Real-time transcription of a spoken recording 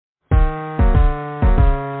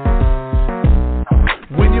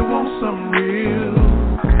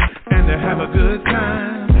a good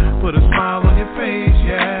time. Put a smile on your face,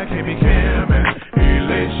 yeah. KB Cam and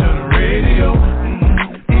Elation Radio.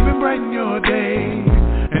 Even brighten your day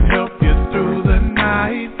and help you through the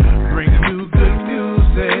night. Bring you good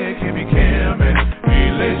music. KB Cam and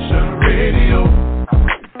Elation Radio.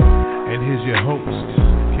 And here's your host,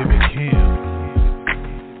 KB Cam.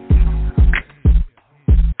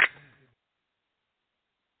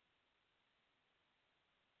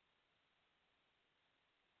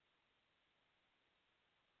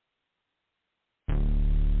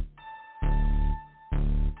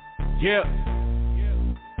 Yeah.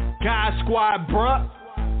 God Squad, bruh.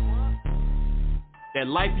 That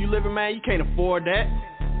life you living, man, you can't afford that.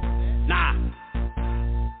 Nah.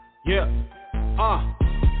 Yeah.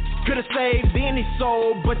 Could've saved any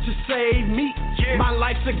soul, but you saved me. Yeah. My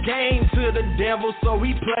life's a game to the devil, so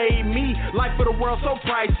he played me. Life for the world so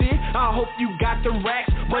pricey, I hope you got the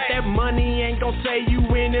racks. But that money ain't gon' save you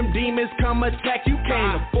when them demons come attack. You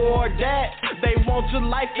can't afford that. They want your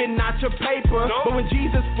life and not your paper. But when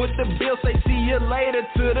Jesus put the bill, say see you later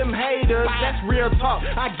to them haters. That's real talk.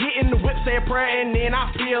 I get in the whip, say a prayer, and then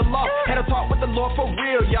I feel lost. Had a talk with the Lord for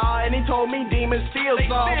real, y'all, and he told me demons still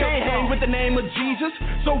soft. Can't hang with the name of Jesus,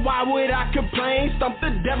 so why would I complain? Stump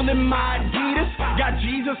the devil in my Adidas. Got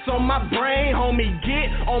Jesus on my brain, homie, get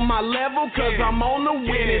on my level, cause I'm on the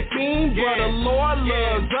winning team. But the Lord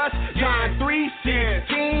loves us. John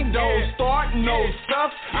 3:16, don't start no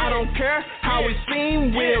stuff. I don't care how it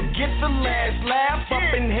seems, we'll get the last laugh.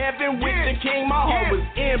 Up in heaven with the king, my heart was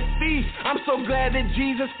empty. I'm so glad that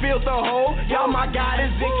Jesus filled the hole. Y'all, my God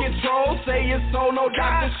is in control. Say it's so, no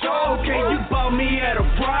Dr. Show. Okay, you bought me at a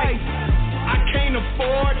price. I can't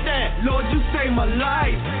afford that. Lord, you saved my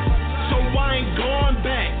life, so I ain't going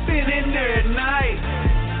back. Been in there at night.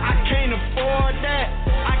 I can't afford that.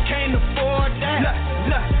 I can't afford that.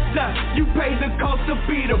 Look, you paid the cost to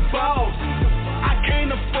be the boss. I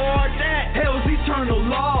can't afford that. Hell's eternal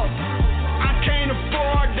loss. I can't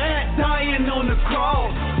afford that. Dying on the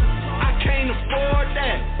cross. I can't afford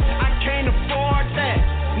that. I can't afford that.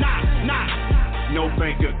 Nah. No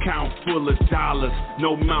bank account full of dollars,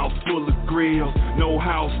 no mouth full of grills, no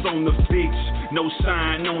house on the beach, no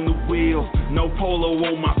sign on the wheel, no polo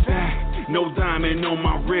on my back, no diamond on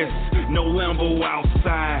my wrist, no Lambo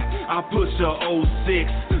outside. I push a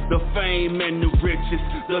 06, the fame and the riches,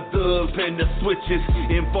 the dubs and the switches,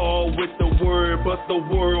 involved with the word, but the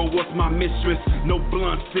world was my mistress. No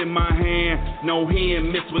blunts in my hand, no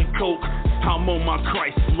hand mixed with coke. I'm on my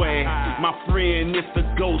Christ swag. My friend is the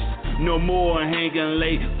ghost. No more hanging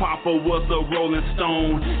late. Papa was a rolling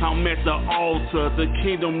stone. I'm at the altar. The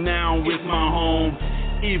kingdom now is my home.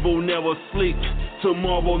 Evil never sleep.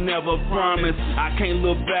 Tomorrow never promise. I can't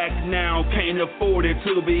look back now. Can't afford it,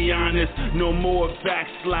 to be honest. No more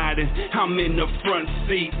backsliding. I'm in the front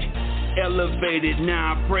seat. Elevated,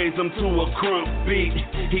 now I praise him to a crunk beat.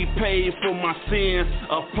 He paid for my sins,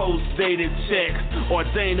 a post-dated check.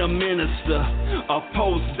 Ordained a minister, a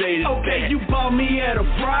post-dated check. You bought me at a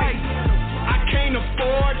price. I can't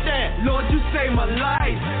afford that. Lord, you saved my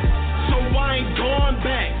life, so I ain't going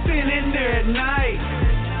back. Been in there at night.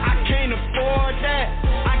 I can't afford that.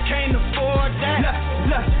 I can't afford that.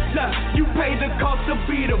 Look, you paid the cost to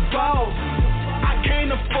be the boss. I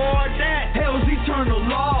can't afford that. Hell's eternal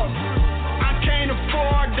loss. I can't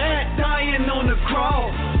afford that. Dying on the cross.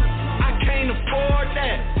 I can't afford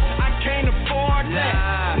that. I can't afford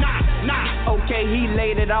that. Nah. Okay, he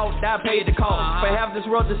laid it out, I paid the cost. For half this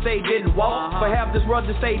world to say didn't walk, for half this world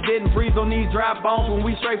to say didn't breathe on these dry bones when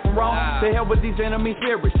we straight from wrong. To hell with these enemy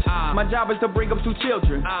spirits. My job is to bring up 2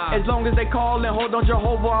 children. As long as they call and hold on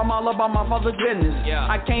Jehovah, I'm all about my father's business.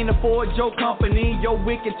 I can't afford your company, your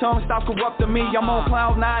wicked tongue stop corrupting me. I'm on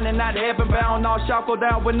cloud 9 and not heaven bound, all shackled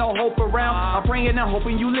down with no hope around. I'm praying and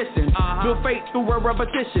hoping you listen. Build faith through a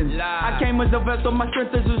repetition. I came as a vessel, my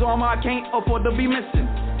strength is his armor, I can't afford to be missing.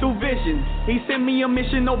 Through vision, he sent me a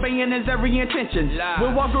mission, obeying his every intention.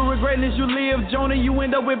 With walking with greatness you live, Jonah, you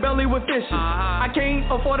end up with belly with fishing. I can't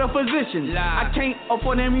afford a physician, I can't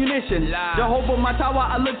afford ammunition. Jehovah my tower,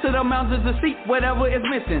 I look to the mountains to seek whatever is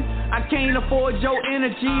missing. I can't afford your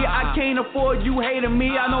energy, I can't afford you hating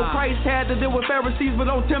me. I know Christ had to deal with Pharisees, but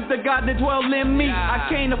don't tempt the God that dwell in me. I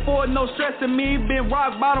can't afford no stress in me, been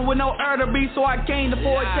rock bottom with no air to be, so I can't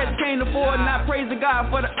afford, can't afford, not praise the God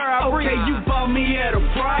for the air I breathe. Okay, you bought me at a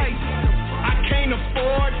price. I can't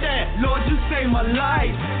afford that. Lord, you saved my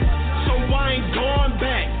life, so I ain't going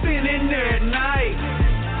back. Been in there at night.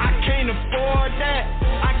 I can't afford that.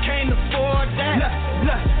 I can't afford that.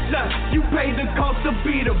 Look, you paid the cost to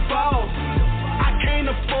be the boss. I can't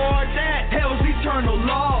afford that. Hell's eternal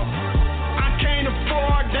loss. I can't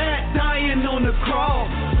afford that. Dying on the cross.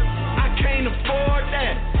 I can't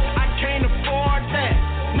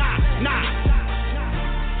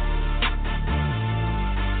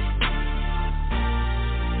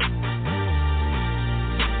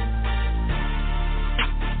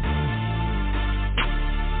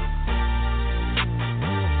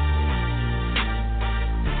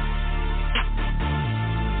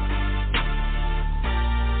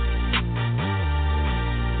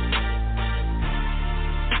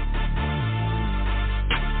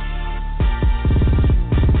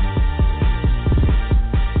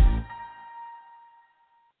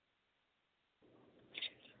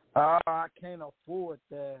I can't afford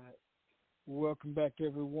that. Welcome back,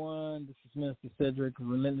 everyone. This is Minister Sedric,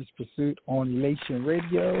 Relentless Pursuit on Elation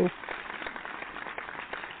Radio.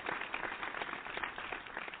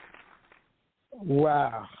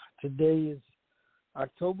 Wow. Today is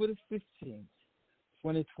October the 15th,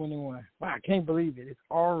 2021. Wow, I can't believe it. It's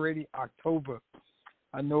already October.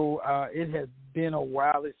 I know it has been a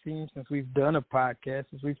while, it seems, since we've done a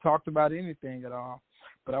podcast, since we've talked about anything at all.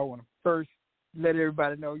 But I want to first let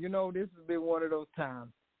everybody know, this has been one of those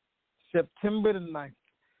times. September the 9th,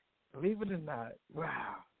 believe it or not,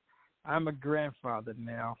 wow, I'm a grandfather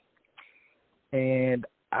now. And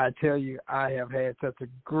I tell you, I have had such a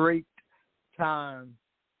great time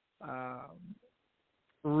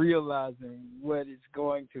realizing what it's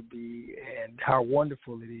going to be and how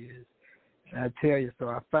wonderful it is. And I tell you, so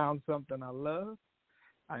I found something I love,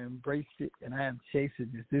 I embraced it, and I am chasing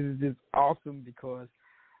this. This is just awesome because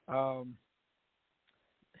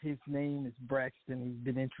his name is Braxton. He's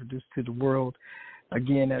been introduced to the world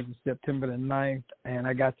again as of September the 9th, and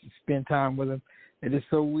I got to spend time with him. It is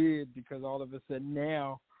so weird because all of a sudden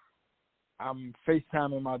now I'm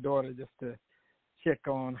FaceTiming my daughter just to check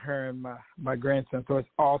on her and my grandson. So it's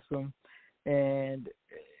awesome. And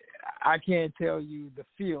I can't tell you the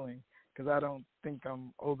feeling because I don't think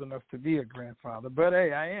I'm old enough to be a grandfather. But,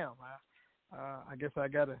 hey, I am. I guess I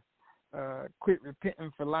got to quit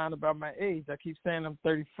repenting for lying about my age. I keep saying I'm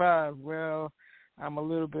 35. Well, I'm a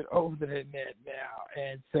little bit older than that now.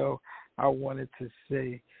 And so I wanted to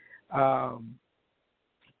say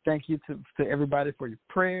thank you to everybody for your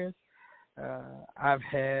prayers. I've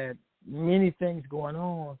had many things going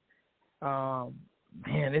on.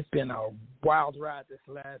 Man, it's been a wild ride this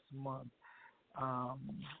last month.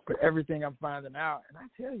 But everything I'm finding out, and I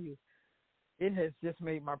tell you, it has just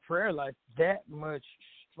made my prayer life that much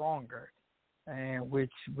stronger, and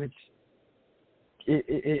which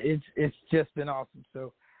it's just been awesome.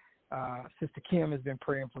 So Sister Kim has been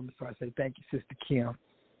praying for me, so I say thank you, Sister Kim.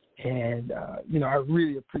 And, I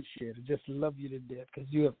really appreciate it. Just love you to death because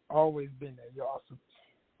you have always been there. You're awesome.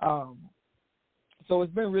 So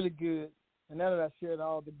it's been really good. And now that I shared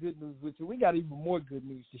all the good news with you, we got even more good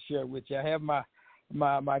news to share with you. I have my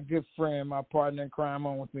good friend, my partner in crime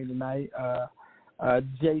on with me tonight,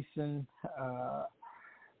 Jason.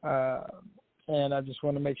 And I just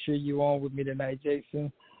want to make sure you're on with me tonight,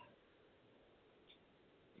 Jason.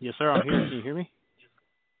 Yes, sir. I'm here. Can you hear me?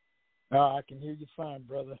 I can hear you fine,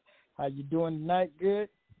 brother. How you doing tonight? Good?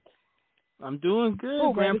 I'm doing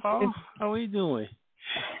good, Grandpa. How are you doing?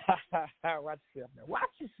 Watch yourself now. Watch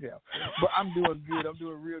yourself. But I'm doing good. I'm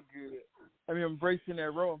doing real good. I'm embracing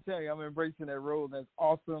that role. I'm telling you, I'm embracing that role. That's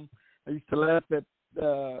awesome. I used to laugh at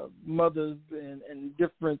mothers and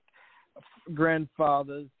different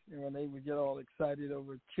grandfathers when they would get all excited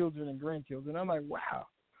over children and grandchildren. I'm like, wow.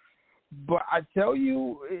 But I tell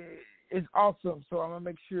you, it's awesome. So I'm going to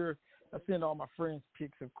make sure I send all my friends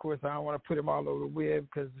pics, of course. I don't want to put them all over the web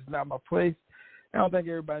because it's not my place. I don't think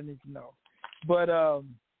everybody needs to know. But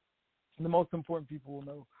the most important people will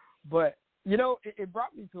know. But, it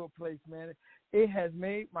brought me to a place, man. It has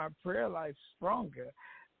made my prayer life stronger.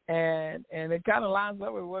 And it kind of lines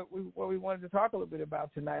up with what we wanted to talk a little bit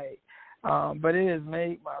about tonight. But it has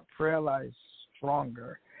made my prayer life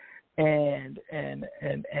stronger. And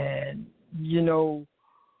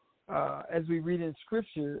as we read in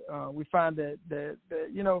Scripture, we find that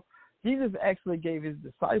Jesus actually gave his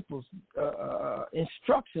disciples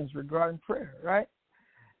instructions regarding prayer, right?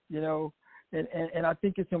 And I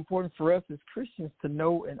think it's important for us as Christians to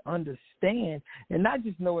know and understand, and not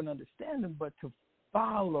just know and understand them, but to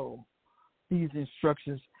follow these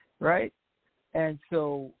instructions, right? And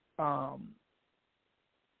so I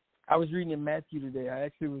was reading in Matthew today. I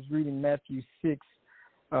actually was reading Matthew 6,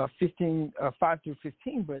 5 through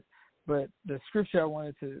 15, but the scripture I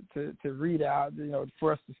wanted to read out,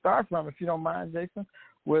 for us to start from, if you don't mind, Jason,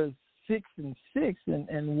 was 6 and 6,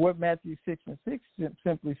 and what Matthew 6 and 6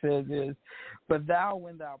 simply says is, "But thou,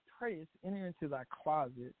 when thou prayest, enter into thy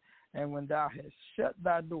closet, and when thou hast shut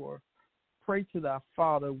thy door, pray to thy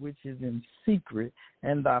Father which is in secret,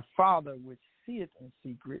 and thy Father which seeth in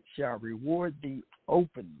secret shall reward thee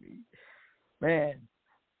openly." Man,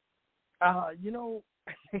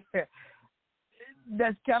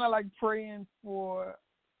 that's kind of like praying for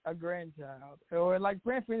a grandchild, or like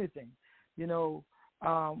praying for anything.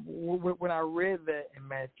 When I read that in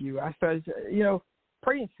Matthew, I started to,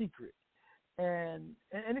 pray in secret, and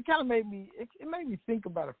it kind of made me think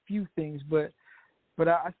about a few things, but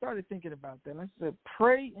I started thinking about that. And I said,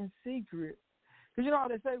 pray in secret, because how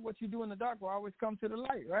they say what you do in the dark will always come to the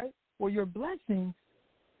light, right? Well, your blessings,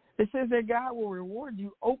 it says that God will reward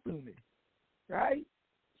you openly, right?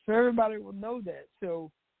 so everybody will know that.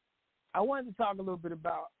 So I wanted to talk a little bit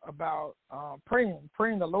about praying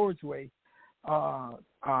the Lord's way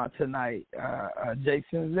tonight,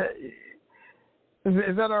 Jason.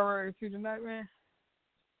 Is that all right with you tonight, man?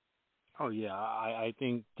 Oh yeah, I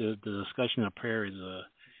think the discussion of prayer is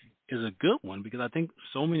a good one, because I think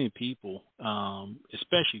so many people,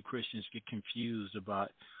 especially Christians, get confused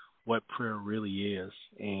about what prayer really is,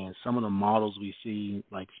 and some of the models we see,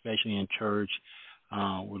 like especially in church,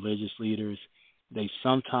 religious leaders, they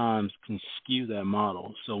sometimes can skew that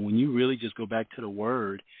model. So when you really just go back to the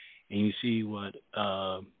Word and you see what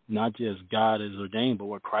not just God has ordained, but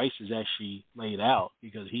what Christ has actually laid out,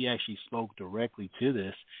 because he actually spoke directly to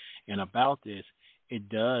this and about this, it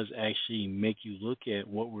does actually make you look at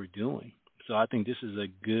what we're doing. So I think this is a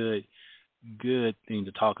good thing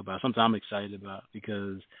to talk about, something I'm excited about,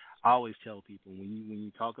 because I always tell people when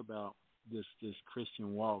you talk about this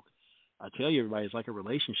Christian walk, I tell you, everybody, it's like a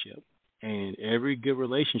relationship. And every good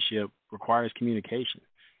relationship requires communication.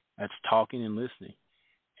 That's talking and listening.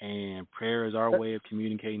 And prayer is our way of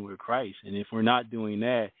communicating with Christ. And if we're not doing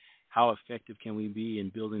that, how effective can we be in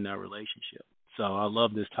building that relationship? So I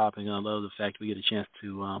love this topic, and I love the fact we get a chance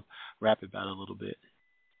to rap about it a little bit.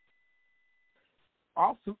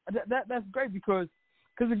 Awesome. That's great because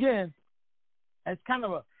again, it's kind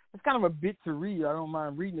of a bit to read. I don't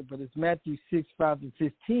mind reading it, but it's Matthew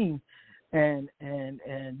 6:5-15. And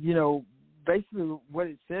you know, basically what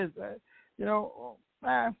it says,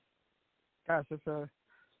 gosh, it's a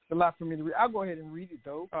lot for me to read. I'll go ahead and read it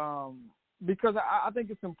though, because I think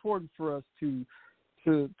it's important for us to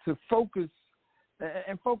focus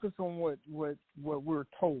on what we're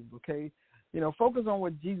told. Okay, focus on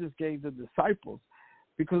what Jesus gave the disciples,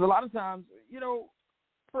 because a lot of times,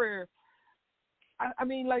 prayer. I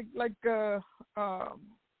mean,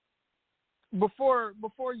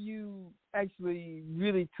 before you actually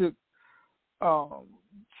really took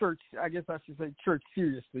church, I guess I should say church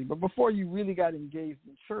seriously, but before you really got engaged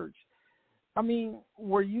in church, I mean,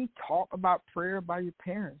 were you taught about prayer by your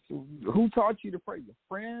parents? Who taught you to pray? Your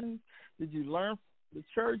friends? Did you learn from the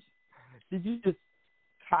church? Did you just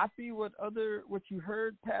copy what you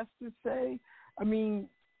heard pastors say? I mean,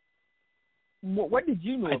 what did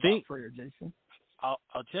you know about prayer, Jason?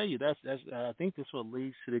 I'll tell you, that's I think this what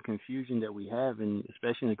leads to the confusion that we have,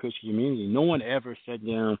 especially in the Christian community. No one ever sat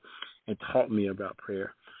down and taught me about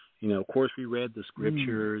prayer. Of course, we read the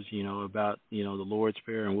scriptures, about, the Lord's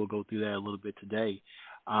Prayer, and we'll go through that a little bit today.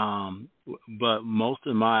 But most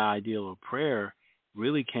of my ideal of prayer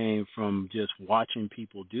really came from just watching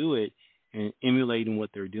people do it and emulating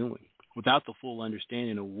what they're doing without the full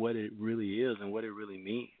understanding of what it really is and what it really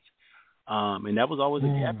means. And that was always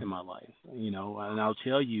a gap in my life, and I'll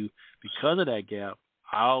tell you, because of that gap,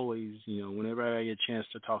 I always, whenever I get a chance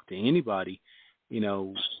to talk to anybody,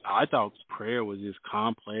 I thought prayer was this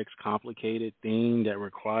complex, complicated thing that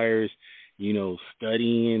requires,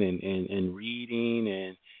 studying and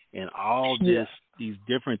reading and all these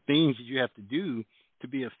different things that you have to do to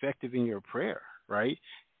be effective in your prayer, right?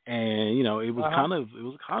 And, it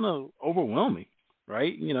was kind of overwhelming,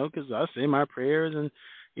 right? Because I say my prayers and,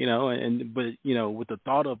 but with the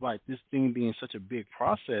thought of like this thing being such a big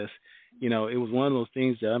process, it was one of those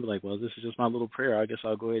things that I'm like, well, this is just my little prayer. I guess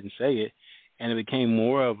I'll go ahead and say it. And it became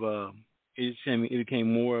more of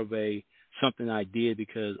something I did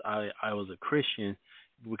because I was a Christian,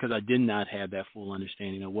 because I did not have that full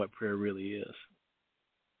understanding of what prayer really is.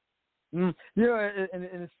 And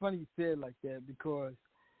it's funny you said it like that, because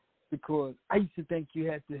I used to think you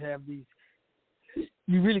had to have these.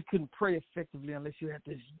 You really couldn't pray effectively unless you had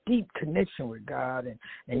this deep connection with God,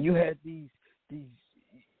 and you had these.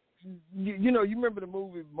 You remember the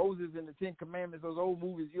movie Moses and the Ten Commandments? Those old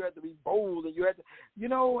movies. You had to be bold, and you had to,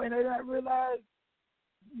 And then I realized,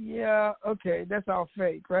 okay, that's all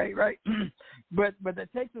fake, right? but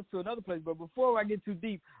that takes us to another place. But before I get too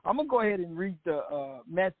deep, I'm gonna go ahead and read the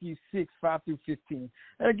Matthew 6:5-15.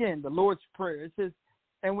 And again, the Lord's Prayer. It says,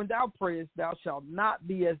 "And when thou prayest, thou shalt not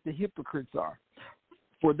be as the hypocrites are,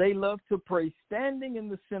 for they love to pray standing in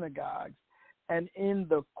the synagogues and in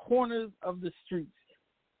the corners of the streets,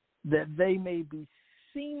 that they may be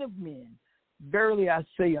seen of men. Verily I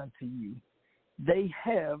say unto you, they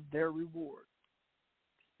have their reward."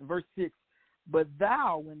 Verse 6, "But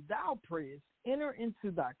thou, when thou prayest, enter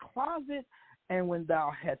into thy closet, and when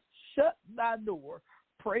thou hast shut thy door,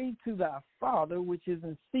 pray to thy Father which is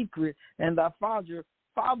in secret, and thy Father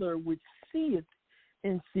which seeth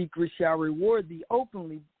in secret shall reward thee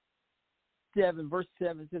openly." Verse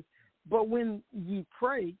 7 says, "But when ye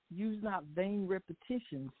pray, use not vain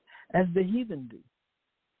repetitions as the heathen do,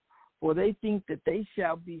 for they think that they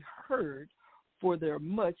shall be heard for their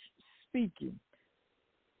much speaking.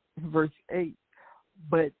 Verse 8,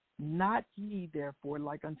 but not ye therefore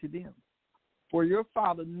like unto them. For your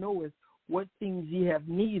Father knoweth what things ye have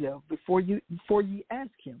need of before ye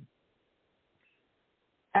ask him.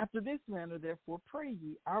 After this manner, therefore, pray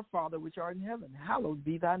ye, Our Father which art in heaven, hallowed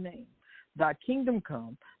be thy name. Thy kingdom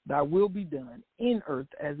come, thy will be done, in earth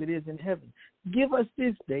as it is in heaven. Give us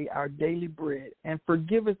this day our daily bread, and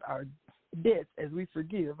forgive us our debts as we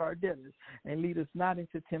forgive our debtors. And lead us not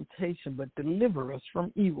into temptation, but deliver us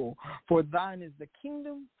from evil. For thine is the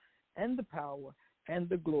kingdom, and the power, and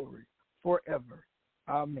the glory, forever.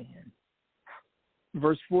 Amen.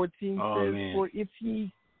 Verse 14 says, For if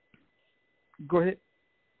ye... Go ahead.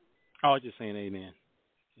 I was just saying amen.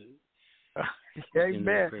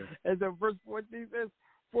 Amen. As the verse 14 says,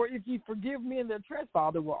 for if ye forgive men their trespasses,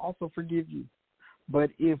 Father will also forgive you. But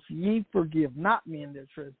if ye forgive not men their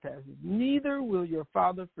trespasses, neither will your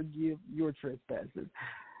Father forgive your trespasses.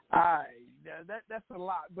 That's a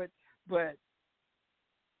lot. But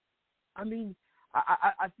I mean,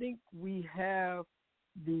 I think we have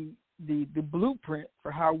the blueprint for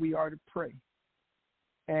how we are to pray.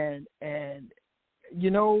 And you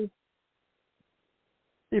know,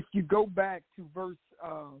 if you go back to verse,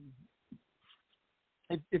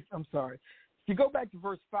 if you go back to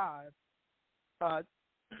verse 5,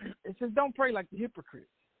 it says, "Don't pray like the hypocrites."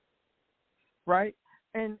 Right,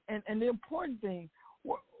 and the important thing,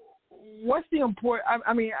 what's the important?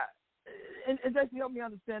 I mean, it doesn't help me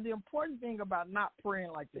understand the important thing about not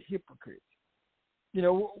praying like the hypocrites. You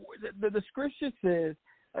know, the scripture says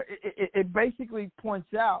it basically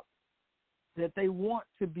points out that they want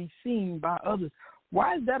to be seen by others.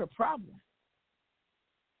 Why is that a problem?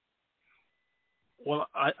 Well,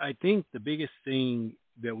 I think the biggest thing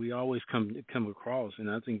that we always come across, and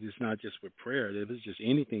I think it's not just with prayer, if it's just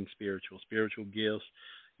anything spiritual gifts,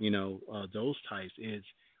 you know, those types, is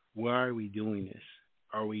why are we doing this?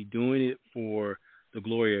 Are we doing it for the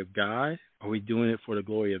glory of God? Are we doing it for the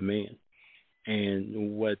glory of man?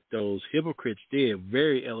 And what those hypocrites did,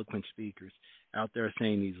 very eloquent speakers out there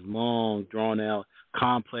saying these long, drawn-out,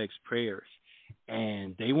 complex prayers,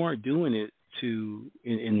 and they weren't doing it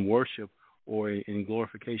in worship or in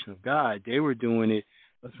glorification of God. They were doing it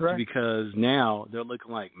because now they're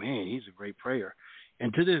looking like, man, he's a great prayer.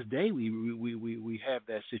 And to this day, we have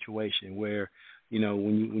that situation where, you know,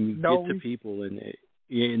 when you get to people and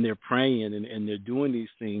they're praying and they're doing these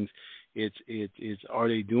things, it's are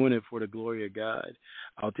they doing it for the glory of God?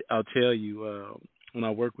 I'll tell you, when I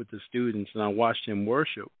work with the students and I watch them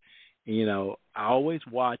worship, you know, I always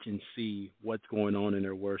watch and see what's going on in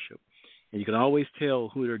their worship. And you can always tell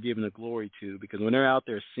who they're giving the glory to, because when they're out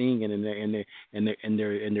there singing and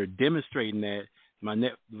they're demonstrating that,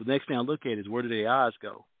 the next thing I look at is, where do their eyes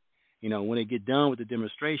go? You know, when they get done with the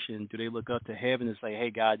demonstration, do they look up to heaven and say, "Hey,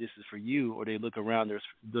 God, this is for you," or they look around to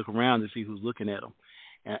see who's looking at them?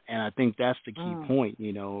 And I think that's the key point,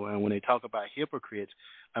 you know. And when they talk about hypocrites,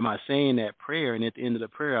 am I saying that prayer, and at the end of the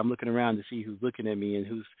prayer, I'm looking around to see who's looking at me and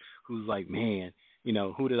who's like, man, you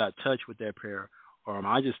know, who did I touch with that prayer? Or am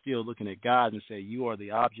I just still looking at God and say, you are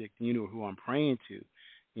the object, and you know who I'm praying to?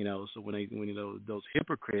 You know, so when those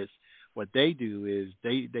hypocrites, what they do is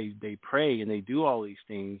they pray and they do all these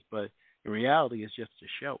things, but in reality, it's just a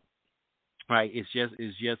show, right? It's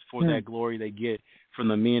just for that glory they get from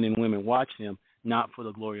the men and women watching them, not for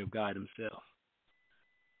the glory of God himself.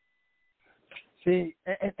 See,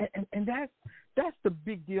 and that's the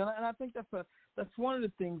big deal, and I think that's one of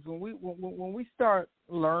the things when we start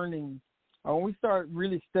learning, when we start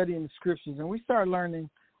really studying the scriptures, and we start learning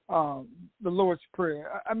the Lord's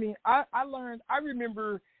Prayer. I mean, I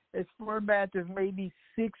remember as far back as maybe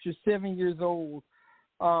 6 or 7 years old,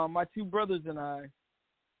 my two brothers and I,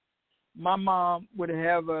 my mom would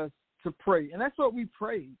have us to pray, and that's what we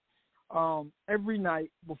prayed every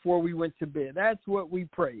night before we went to bed. That's what we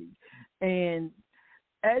prayed. And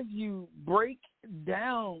as you break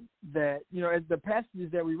down that, you know, as the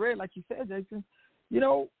passages that we read, like you said, Jason, you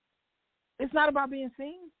know, it's not about being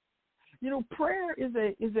seen. You know, prayer is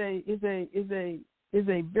a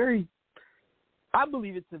very, I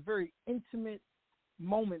believe it's a very intimate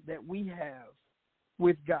moment that we have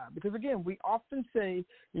with God. Because again, we often say,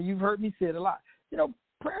 and you've heard me say it a lot, you know,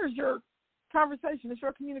 prayer is your conversation. It's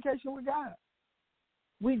your communication with God.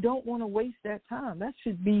 We don't want to waste that time. That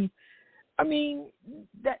should be, I mean,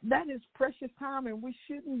 that is precious time, and we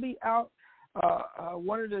shouldn't be out.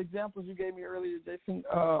 One of the examples you gave me earlier, Jason,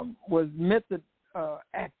 was method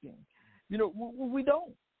acting. You know, we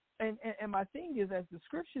don't. And my thing is, as the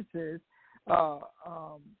scripture says,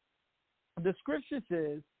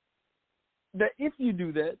 that if you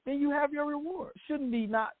do that, then you have your reward. Shouldn't be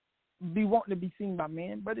not be wanting to be seen by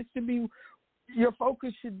men, but it's to be, your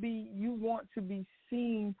focus should be, you want to be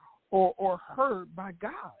seen or heard by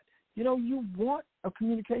God. You know, you want a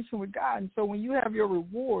communication with God. And so when you have your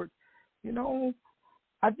reward, you know,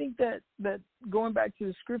 I think that going back to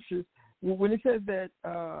the scriptures, when it says that,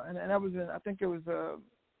 and that was in, I think it was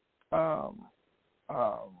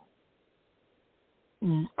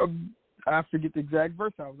I forget the exact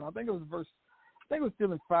verse I was on. I think it was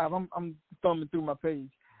still in 5. I'm thumbing through my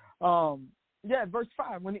page. Verse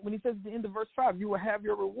 5. When he says at the end of verse 5, you will have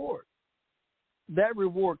your reward. That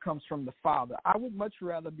reward comes from the Father. I would much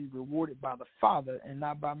rather be rewarded by the Father and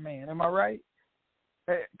not by man. Am I right?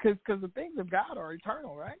 Because the things of God are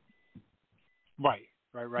eternal, right? Right.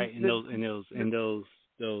 And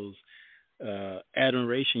those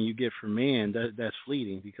admiration you get from man, that's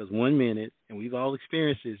fleeting, because 1 minute, and we've all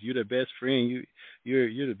experienced this, you're the best friend,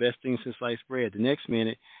 you're the best thing since sliced bread. The next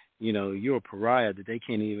minute, you know, you're a pariah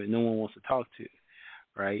that no one wants to talk to,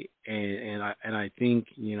 right? And I think,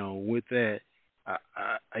 you know, with that,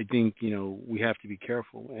 I think, you know, we have to be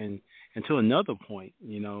careful. And to another point,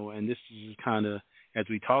 you know, and this is kind of, as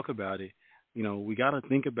we talk about it, you know, we got to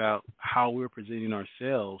think about how we're presenting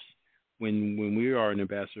ourselves when we are an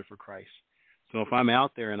ambassador for Christ. So if I'm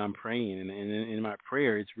out there and I'm praying, and in my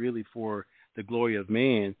prayer, it's really for the glory of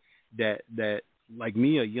man, that like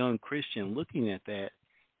me, a young Christian, looking at that,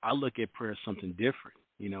 I look at prayer as something different.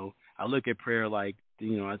 You know, I look at prayer like,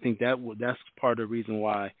 you know, I think that's part of the reason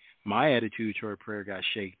why my attitude toward prayer got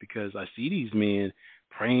shaped, because I see these men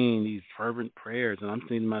praying these fervent prayers, and I'm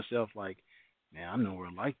thinking to myself like, man, I'm nowhere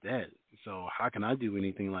like that. So how can I do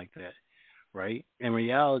anything like that, right? In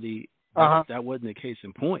reality, that wasn't the case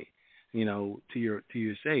in point. You know, to your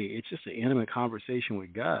say, it's just an intimate conversation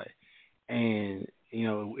with God. And, you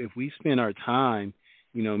know, if we spend our time,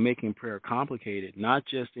 you know, making prayer complicated, not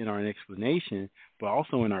just in our explanation, but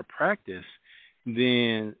also in our practice,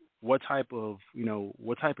 then what type of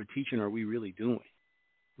teaching are we really doing,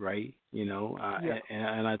 right? You know,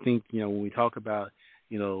 and I think, you know, when we talk about,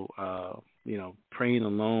 you know, praying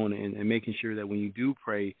alone and making sure that when you do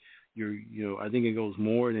pray, I think it goes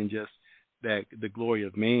more than just that, the glory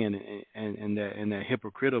of man and that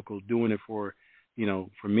hypocritical doing it for, you know,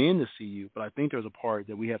 for men to see you. But I think there's a part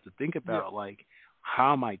that we have to think about, like,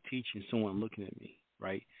 how am I teaching someone looking at me,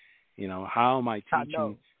 right? You know, how am I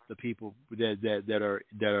teaching the people that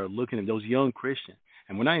are looking at those young Christians?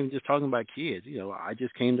 And we're not even just talking about kids. You know, I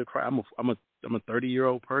just came to Christ. I'm a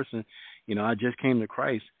 30-year-old person. You know, I just came to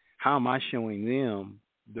Christ. How am I showing them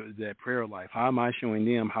that prayer life? How am I showing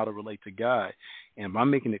them how to relate to God? And if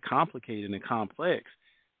I'm making it complicated and complex,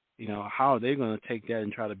 you know, how are they going to take that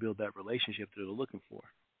and try to build that relationship that they're looking for?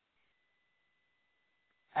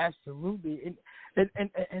 Absolutely, and that's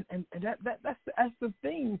the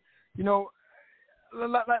thing, you know,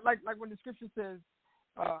 like when the scripture says,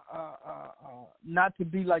 not to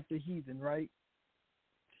be like the heathen, right?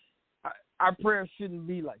 Our prayer shouldn't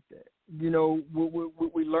be like that. You know,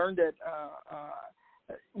 we learned that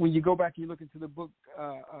when you go back and you look into the book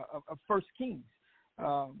of 1 Kings,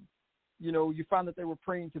 you know, you find that they were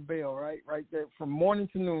praying to Baal, right? That from morning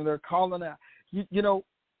to noon, they're calling out. You know,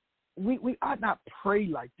 we ought not pray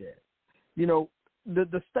like that. You know,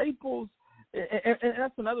 the staples, and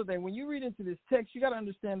that's another thing. When you read into this text, you got to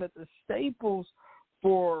understand that the staples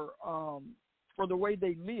for the way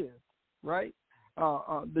they lived, right?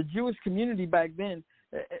 The Jewish community back then,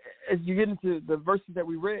 as you get into the verses that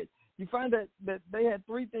we read, you find that they had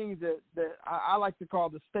 3 things that I like to call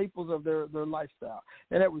the staples of their lifestyle.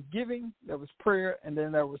 And that was giving, that was prayer, and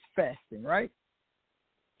then there was fasting, right?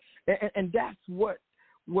 And that's what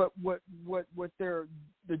the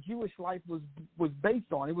Jewish life was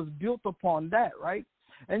based on. It was built upon that, right?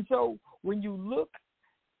 And so when you look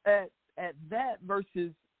at that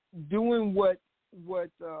versus doing what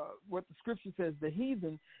the scripture says, the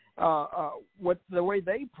heathen, what the way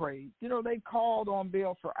they prayed, you know, they called on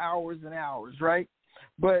Baal for hours and hours, right?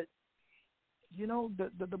 But you know,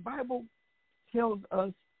 the Bible tells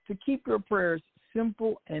us to keep your prayers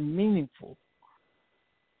simple and meaningful.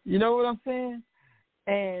 You know what I'm saying?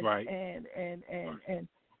 And right. And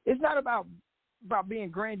it's not about being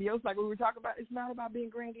grandiose, like we were talking about. It's not about being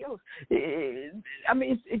grandiose.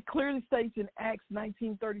 It clearly states in Acts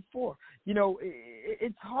 19:34. You know,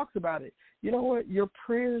 it talks about it. You know what? Your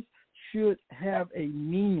prayers should have a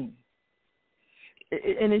meaning,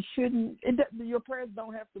 and it shouldn't. Your prayers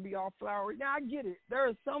don't have to be all flowery. Now, I get it. There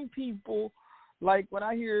are some people, like when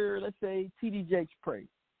I hear, let's say, T.D. Jakes pray,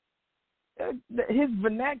 his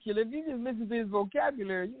vernacular, if you just listen to his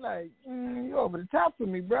vocabulary, you're like, you're over the top for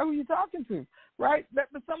me, bro. Who you talking to, right?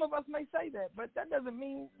 But some of us may say that, but that doesn't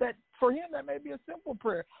mean that for him that may be a simple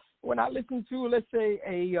prayer. When I listen to, let's say,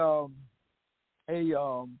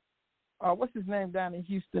 what's his name down in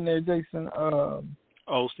Houston there, Jason?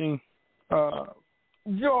 Osteen.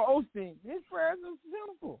 Joel Osteen. His prayers are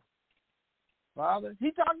simple. Father,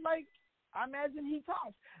 he talks like I imagine he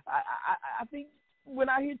talks. I think when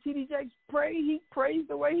I hear T.D. Jakes pray, he prays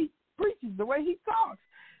the way he preaches, the way he talks.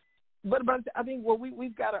 But I think what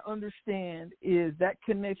we've got to understand is that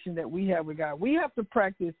connection that we have with God. We have to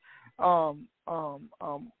practice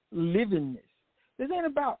living this. This ain't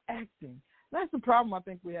about acting. That's the problem I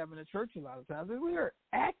think we have in the church a lot of times. Is we are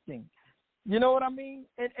acting. You know what I mean?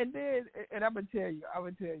 And then I'm gonna tell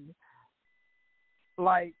you,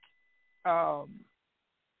 like, how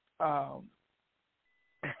I'm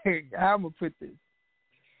gonna put this.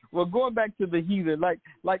 Well, going back to the heathen, like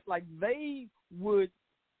they would,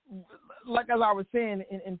 like as I was saying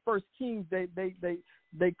in First Kings,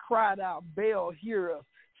 they cried out, Baal, hear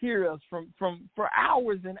us from for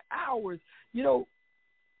hours and hours. You know,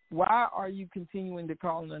 why are you continuing to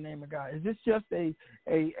call on the name of God? Is this just a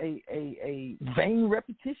vain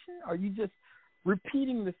repetition? Are you just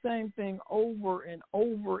repeating the same thing over and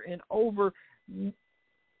over and over?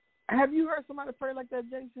 Have you heard somebody pray like that,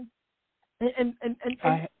 Jason? And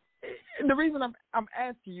the reason I'm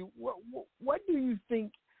asking you, what do you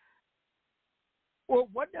think? Well,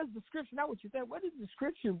 what does the scripture? Not what you think. What does the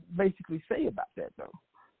scripture basically say about that, though?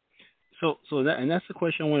 So that's the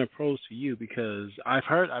question I want to pose to you, because I've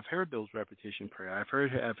heard those repetition prayers.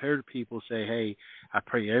 I've heard people say, "Hey, I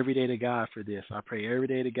pray every day to God for this. I pray every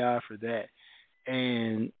day to God for that."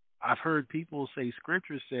 And I've heard people say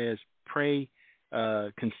Scripture says pray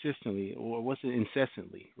consistently, or what's it,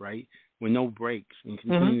 incessantly, right? With no breaks, and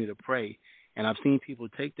continue to pray. And I've seen people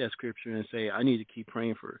take that Scripture and say, "I need to keep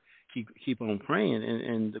praying keep on praying."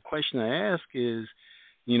 And the question I ask is,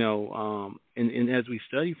 you know, and as we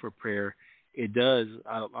study for prayer, it does,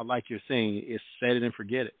 I like you're saying, it's set it and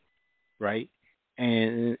forget it, right?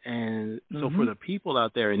 And so for the people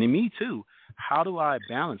out there, and me too, how do I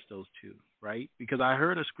balance those two, right? Because I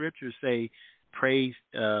heard a scripture say, pray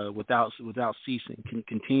without ceasing,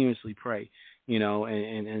 continuously pray, you know,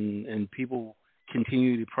 and people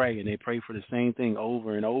continue to pray, and they pray for the same thing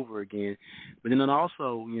over and over again. But then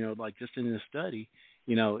also, you know, like just in the study,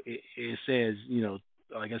 you know, it says, you know,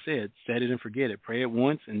 like I said, set it and forget it. Pray it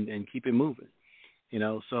once and keep it moving. You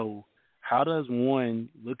know, so how does one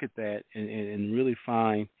look at that and really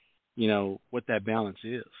find, you know, what that balance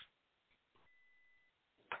is?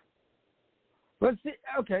 Well, see,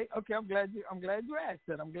 okay. I'm glad you asked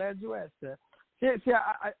that. See,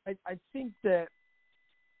 I think that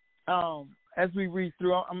as we read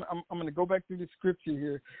through, I'm going to go back through the scripture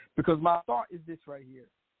here, because my thought is this right here.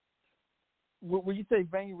 When you say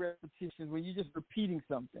vain repetitions, when you're just repeating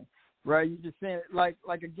something, right? You're just saying, like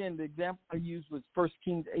again, the example I used was 1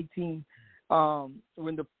 Kings 18,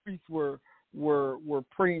 when the priests were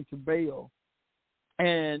praying to Baal,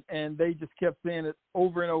 and they just kept saying it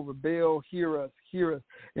over and over, Baal, hear us,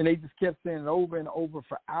 and they just kept saying it over and over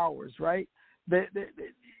for hours, right?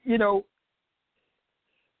 You know,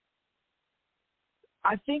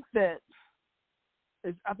 I think it's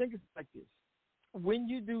like this. When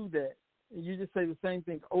you do that, you just say the same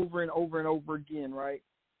thing over and over and over again, right?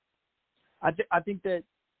 I think that,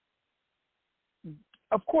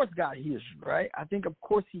 of course, God hears you, right? I think, of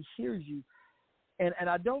course, He hears you, and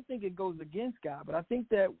I don't think it goes against God, but I think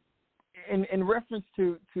that in reference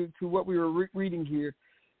to what we were reading here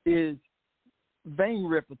is vain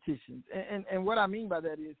repetitions, and what I mean by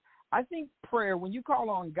that is, I think prayer, when you call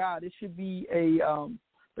on God, it should be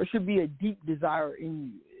there should be a deep desire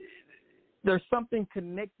in you. There's something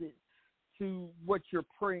connected to what you're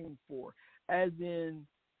praying for, as in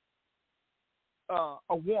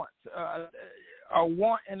a want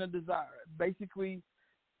and a desire. Basically,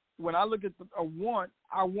 when I look at a want,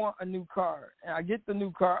 I want a new car, and I get the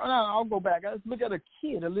new car. Oh, no, I'll go back. Let's look at a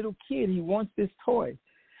little kid. He wants this toy,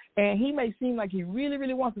 and he may seem like he really,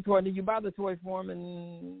 really wants the toy, and then you buy the toy for him,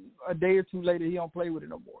 and a day or two later, he don't play with it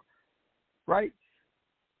no more, right?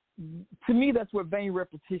 To me, that's what vain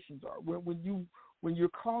repetitions are. When you're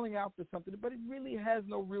calling out for something, but it really has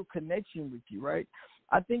no real connection with you, right?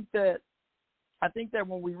 I think that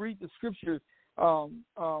when we read the scripture,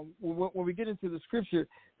 when we get into the scripture,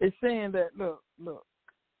 it's saying that look,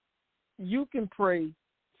 you can pray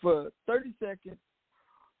for 30 seconds,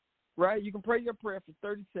 right? You can pray your prayer for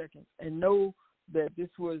 30 seconds and know that this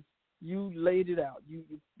was, you laid it out.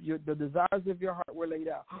 The desires of your heart were laid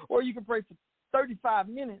out. Or you can pray for 35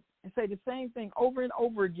 minutes and say the same thing over and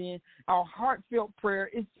over again. Our heartfelt prayer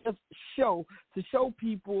is just to show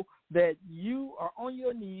people that you are on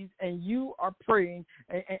your knees and you are praying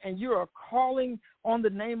and you are calling on the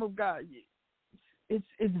name of God.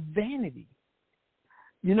 It's vanity,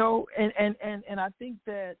 you know, and I think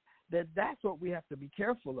that's what we have to be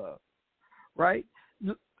careful of, right?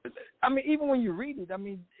 I mean, even when you read it, I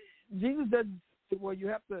mean, Jesus doesn't say, well, you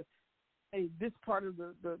have to say this part of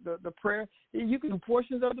the prayer. You can do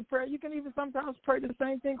portions of the prayer. You can even sometimes pray the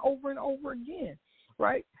same thing over and over again,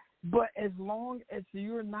 right? But as long as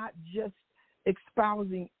you're not just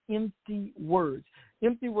espousing empty words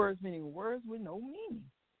meaning words with no meaning.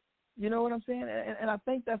 You know what I'm saying? And I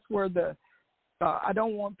think that's where I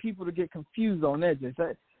don't want people to get confused on that. Just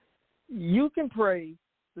that you can pray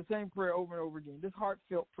the same prayer over and over again, this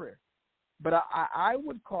heartfelt prayer. But I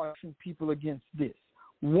would caution people against this.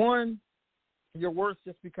 One, your words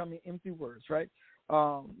just becoming empty words, right?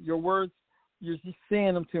 Your words, you're just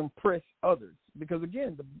saying them to impress others. Because,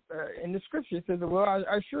 again, in the scripture it says, well,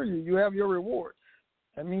 I assure you, you have your reward.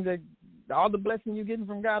 That means that all the blessing you're getting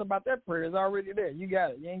from God about that prayer is already there. You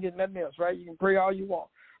got it. You ain't getting nothing else, right? You can pray all you want.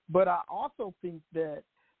 But I also think that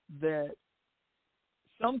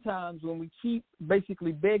sometimes when we keep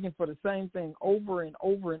basically begging for the same thing over and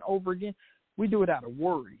over and over again, we do it out of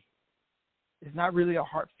worry. It's not really a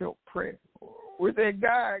heartfelt prayer. With that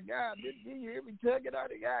God, did you hear me tugging out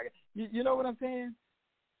the God? You know what I'm saying?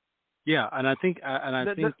 Yeah, and I think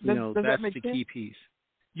that's the sense? key piece.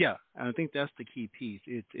 Yeah, and I think that's the key piece.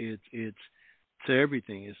 It's to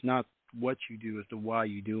everything. It's not what you do, it's the why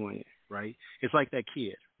you doing it, right? It's like that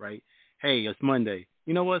kid, right? Hey, it's Monday.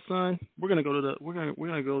 You know what, son? We're gonna go to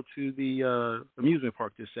the amusement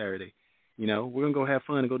park this Saturday. You know, we're gonna go have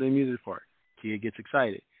fun and go to the amusement park. Kid gets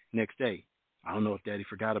excited. Next day, I don't know if Daddy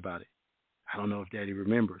forgot about it. I don't know if Daddy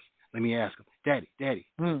remembers. Let me ask him, Daddy,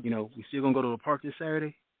 you know, we still gonna go to the park this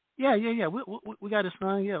Saturday? Yeah. We got it,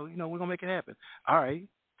 son. Yeah, you know, we're gonna make it happen. All right.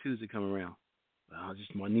 Tuesday come around. Well,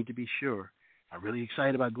 I need to be sure. I'm really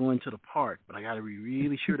excited about going to the park, but I got to be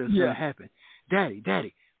really sure that's going to happen. Daddy,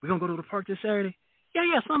 we're going to go to the park this Saturday?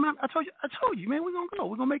 Yeah, son, man, I told you, man, we're going to go.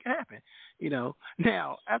 We're going to make it happen. You know,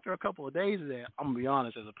 now, after a couple of days of that, I'm going to be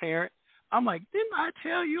honest, as a parent, I'm like, didn't I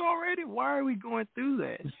tell you already? Why are we going through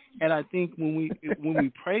that? And I think when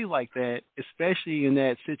we pray like that, especially in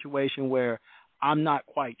that situation where I'm not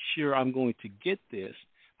quite sure I'm going to get this,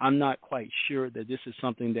 I'm not quite sure that this is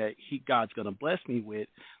something that God's going to bless me with,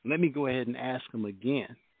 let me go ahead and ask him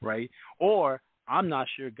again, right? Or I'm not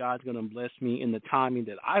sure God's going to bless me in the timing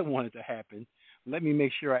that I want it to happen. Let me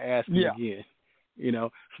make sure I ask him again. You know,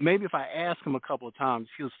 so maybe if I ask him a couple of times,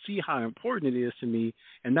 he'll see how important it is to me,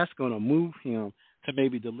 and that's going to move him to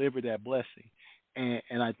maybe deliver that blessing.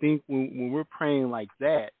 And I think when we're praying like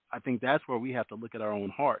that, I think that's where we have to look at our own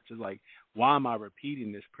hearts. It's like, why am I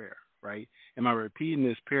repeating this prayer, right? Am I repeating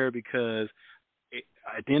this prayer because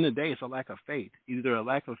at the end of the day, it's a lack of faith. Either a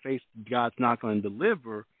lack of faith God's not going to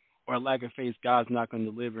deliver, or a lack of faith God's not going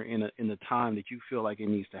to deliver in the time that you feel like it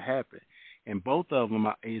needs to happen. And both of them,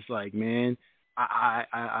 it's like, man,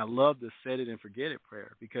 I love the set it and forget it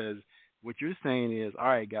prayer, because what you're saying is, all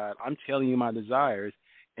right, God, I'm telling you my desires,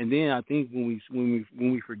 and then I think when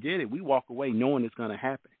we forget it, we walk away knowing it's going to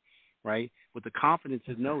happen, right? With the confidence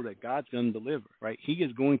to know that God's going to deliver, right? He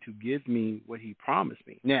is going to give me what he promised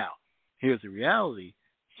me. Now, here's the reality.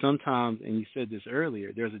 Sometimes, and you said this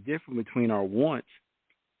earlier, there's a difference between our wants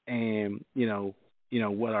and, you know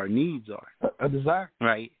what our needs are. A desire.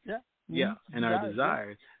 Right? Yeah. Yeah, and our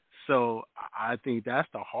desires. So I think that's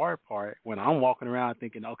the hard part when I'm walking around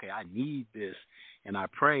thinking, okay, I need this, and I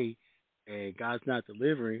pray, and God's not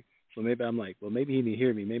delivering. So maybe I'm like, well, maybe he didn't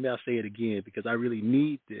hear me. Maybe I'll say it again because I really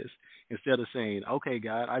need this, instead of saying, okay,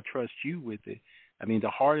 God, I trust you with it. I mean, the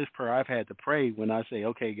hardest prayer I've had to pray when I say,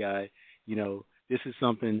 okay, God, this is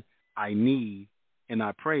something I need, and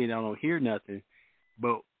I pray and I don't hear nothing.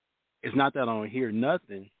 But it's not that I don't hear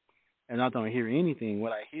nothing and I don't hear anything.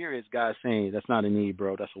 What I hear is God saying, that's not a need,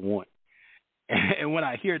 bro. That's a want. And when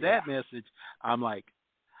I hear that message, I'm like,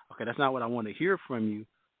 okay, that's not what I want to hear from you,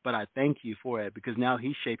 but I thank you for it, because now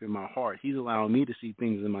he's shaping my heart. He's allowing me to see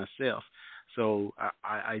things in myself. So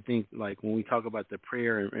I think, like, when we talk about the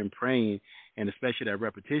prayer and praying, and especially that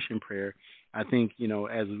repetition prayer, I think,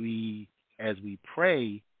 as we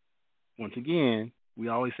pray, once again, we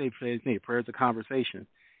always say prayer is a conversation.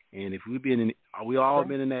 And if we all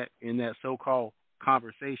been in that so-called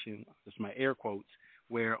conversation, that's my air quotes,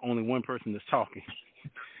 where only one person is talking,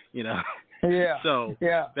 Yeah. So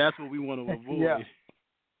that's what we want to avoid. Yeah.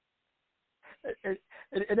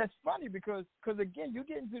 And that's funny because again, you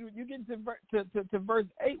get into verse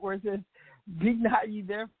 8 where it says, "Be not ye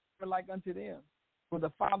therefore like unto them, for the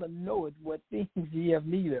Father knoweth what things ye have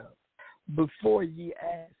need of before ye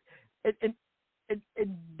ask." And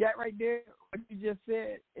that right there, what you just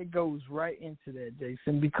said, it goes right into that,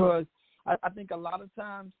 Jason, because I think a lot of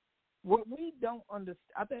times what we don't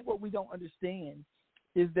understand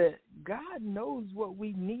is that God knows what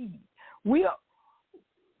we need.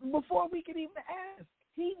 Before we can even ask,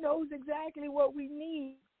 He knows exactly what we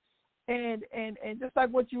need, and just like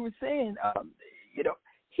what you were saying,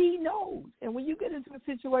 He knows. And when you get into a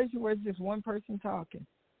situation where it's just one person talking,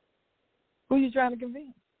 who are you trying to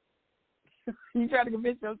convince? You trying to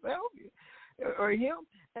convince yourself or him?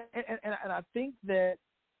 And I think that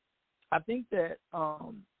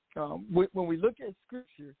when we look at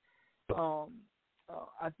Scripture,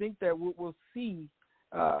 I think that we'll see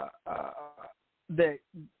that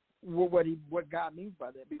what God means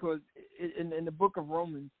by that, because in the book of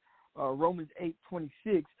Romans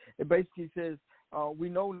 8:26, it basically says, we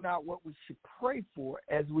know not what we should pray for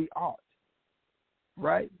as we ought.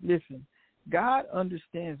 Right? Listen, God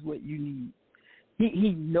understands what you need.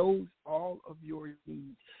 He knows all of your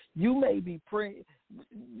needs. You may be praying,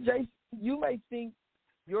 Jason, you may think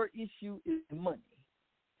your issue is money.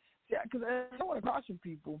 Because I want to caution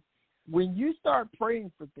people, when you start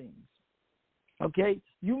praying for things, okay,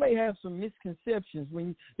 you may have some misconceptions.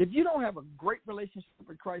 If you don't have a great relationship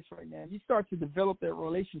with Christ right now, you start to develop that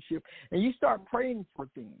relationship and you start praying for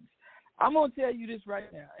things. I'm going to tell you this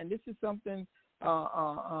right now, and this is something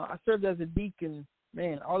I served as a deacon,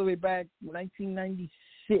 all the way back in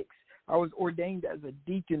 1996. I was ordained as a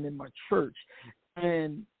deacon in my church.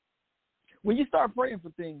 And when you start praying for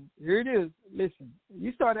things, here it is. Listen,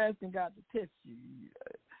 you start asking God to test you.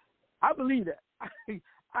 I believe that.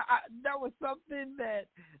 That was something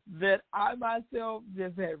that I myself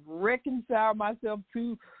just had reconciled myself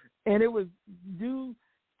to, and it was due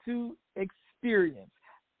to experience.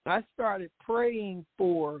 I started praying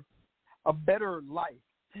for a better life.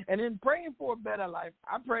 And in praying for a better life,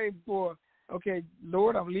 I prayed for, okay,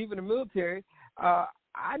 Lord, I'm leaving the military.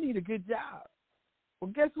 I need a good job.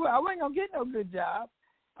 Well, guess what? I wasn't going to get no good job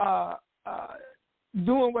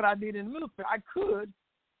doing what I did in the military. I could,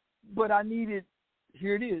 but I needed,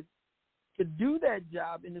 here it is, to do that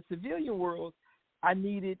job in the civilian world, I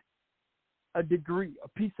needed a degree, a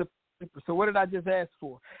piece of paper. So what did I just ask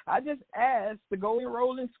for? I just asked to go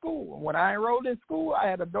enroll in school. And when I enrolled in school, I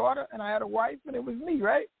had a daughter and I had a wife, and it was me,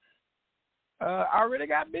 right? I already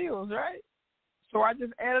got bills, right? So I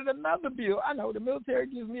just added another bill. I know the military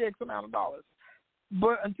gives me X amount of dollars.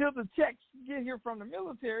 But until the checks get here from the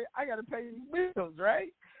military, I got to pay these bills,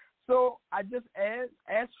 right? So I just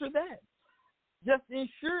asked for that. Just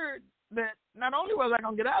ensured that not only was I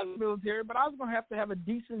going to get out of the military, but I was going to have a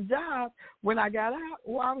decent job when I got out,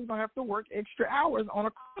 or I was going to have to work extra hours on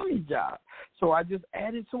a crummy job. So I just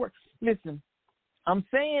added to work. Listen, I'm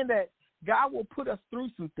saying that God will put us through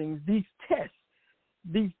some things, these tests,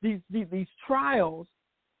 these trials,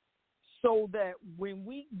 so that when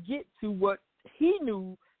we get to what He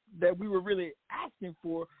knew that we were really asking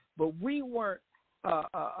for, but we weren't,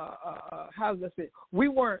 we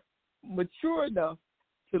weren't mature enough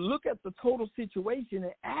to look at the total situation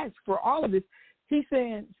and ask for all of this. He's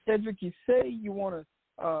saying, Sedric, you say you want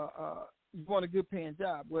a good paying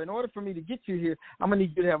job. Well, in order for me to get you here, I'm gonna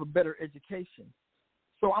need you to have a better education.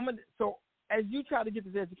 So as you try to get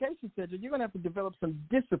this education, Sedric, you're gonna have to develop some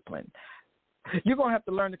discipline. You're gonna have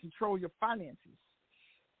to learn to control your finances.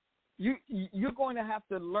 You're going to have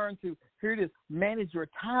to learn to, here it is, manage your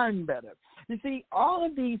time better. You see, all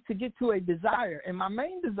of these to get to a desire, and my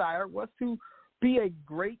main desire was to be a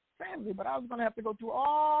great family, but I was going to have to go through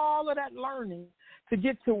all of that learning to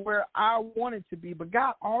get to where I wanted to be. But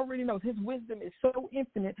God already knows. His wisdom is so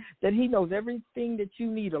infinite that He knows everything that you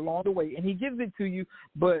need along the way, and He gives it to you,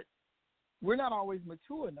 but we're not always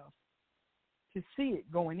mature enough to see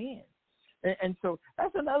it going in. And so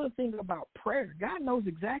that's another thing about prayer. God knows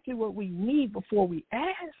exactly what we need before we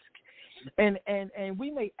ask. And we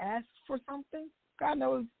may ask for something. God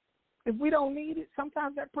knows if we don't need it,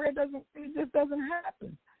 sometimes that prayer just doesn't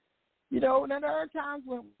happen. And there are times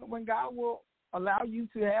when God will allow you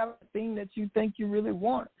to have a thing that you think you really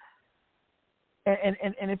want. And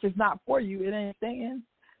if it's not for you, it ain't staying.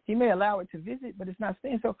 He may allow it to visit, but it's not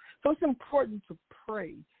staying. So it's important to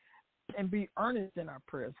pray and be earnest in our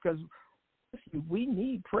prayers, because we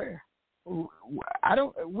need prayer.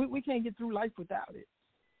 We can't get through life without it.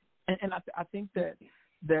 And I think that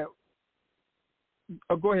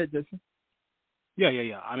oh, go ahead, Jason.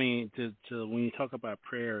 Yeah. I mean, to when you talk about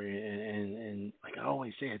prayer and like I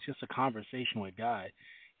always say, it's just a conversation with God.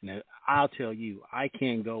 You know, I'll tell you, I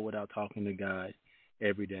can't go without talking to God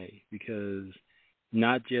every day because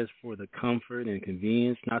not just for the comfort and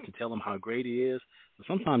convenience, not to tell him how great he is, but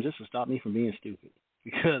sometimes just to stop me from being stupid.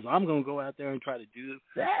 Because I'm gonna go out there and try to do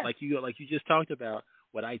Yes. like you just talked about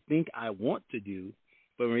what I think I want to do,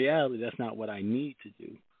 but in reality that's not what I need to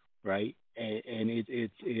do, right? And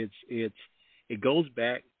it goes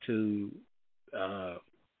back to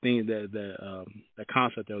thing the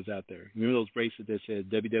concept that was out there. Remember those bracelets that said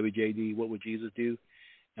WWJD, what would Jesus do?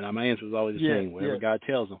 And my answer was always the Yes. same, whatever Yes. God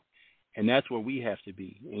tells him. And that's where we have to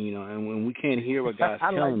be. And, you know, and when we can't hear what God's I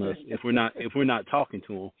like telling us, that. if we're not talking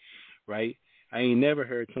to him, right? I ain't never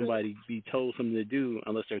heard somebody be told something to do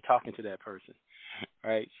unless they're talking to that person,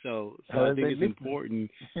 right? So I think it's important,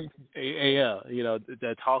 yeah, you know,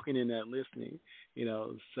 that talking and that listening, you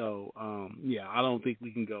know. So yeah, I don't think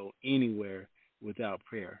we can go anywhere without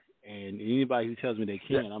prayer. And anybody who tells me they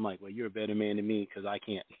can, I'm like, well, you're a better man than me because I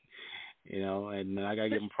can't, you know, and I gotta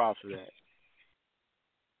give them props for that.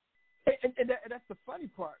 And that's the funny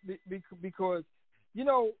part because, you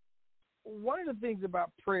know, one of the things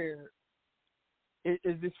about prayer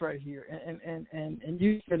is this right here, and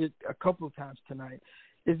you said it a couple of times tonight,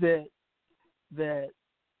 is that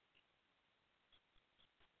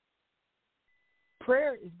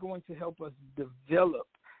prayer is going to help us develop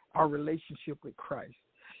our relationship with Christ.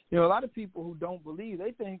 You know, a lot of people who don't believe,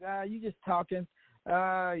 they think, you just talking,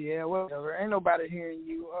 yeah, whatever, ain't nobody hearing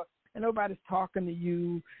you, and nobody's talking to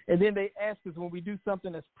you. And then they ask us when we do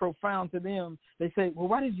something that's profound to them, they say, well,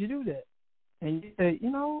 why did you do that? And you say,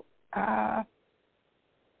 I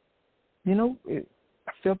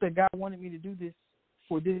felt that God wanted me to do this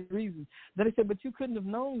for this reason. Then they said, but you couldn't have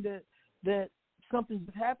known that something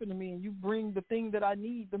just happened to me and you bring the thing that I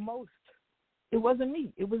need the most. It wasn't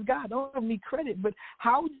me. It was God. Don't give me credit. But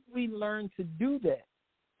how did we learn to do that?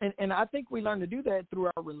 And I think we learn to do that through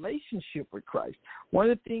our relationship with Christ. One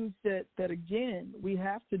of the things that again, we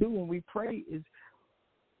have to do when we pray is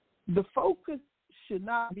the focus should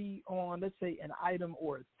not be on, let's say, an item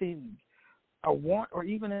or a thing, a want, or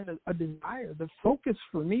even a desire. The focus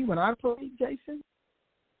for me when I pray, Jason,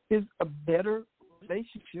 is a better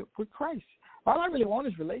relationship with Christ. All I really want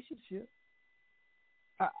is relationship.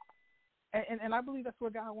 And I believe that's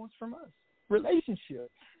what God wants from us, relationship.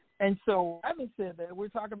 And so, having said that, we're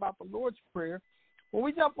talking about the Lord's Prayer. When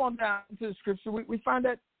we jump on down into the Scripture, we find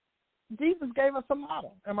that Jesus gave us a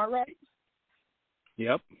model. Am I right?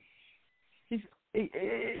 Yep.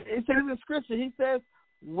 It says in the Scripture, he says,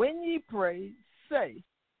 when ye pray, say,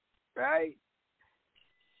 right?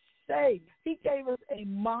 Say. He gave us a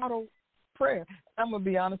model prayer. I'm going to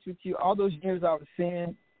be honest with you. All those years I was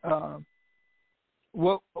saying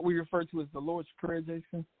what we refer to as the Lord's Prayer,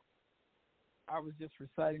 Jason, I was just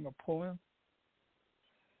reciting a poem.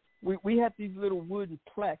 We had these little wooden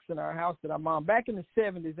plaques in our house that our mom, back in the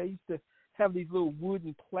 70s, they used to have these little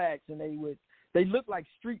wooden plaques, and they looked like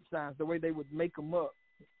street signs the way they would make them up.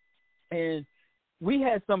 And we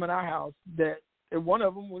had some in our house and one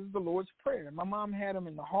of them was the Lord's Prayer. My mom had them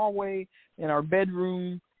in the hallway, in our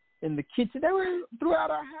bedroom, in the kitchen. They were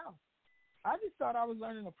throughout our house. I just thought I was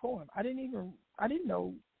learning a poem. I didn't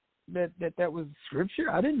know that was Scripture.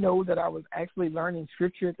 I didn't know that I was actually learning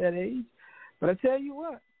Scripture at that age. But I tell you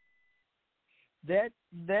what, that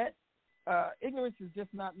ignorance is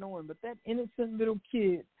just not knowing. But that innocent little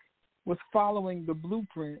kid was following the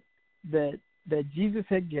blueprint that Jesus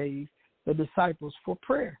had gave the disciples for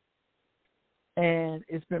prayer. And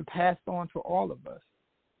it's been passed on to all of us.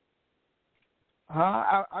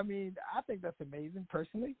 I mean, I think that's amazing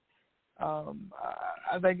personally.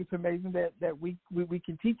 I think it's amazing that we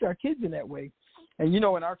can teach our kids in that way. And, in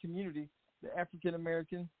our community, the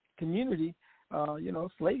African-American community,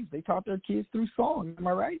 slaves, they taught their kids through song. Am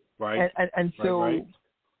I right? Right. And so, right.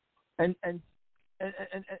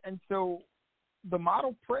 And so the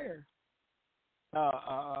model prayer,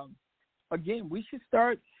 again, we should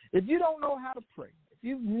start, if you don't know how to pray, if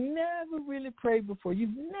you've never really prayed before,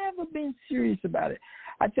 you've never been serious about it,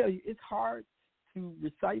 I tell you, it's hard to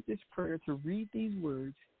recite this prayer, to read these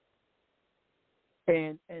words,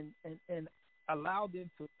 and allow them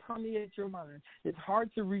to permeate your mind. It's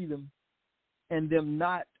hard to read them and them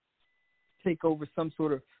not take over some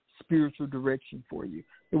sort of spiritual direction for you.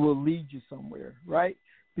 It will lead you somewhere, right?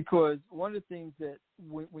 Because one of the things that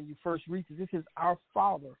when you first read this is our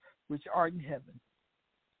Father, which art in heaven,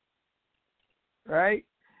 right?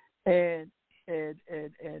 And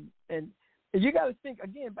you got to think,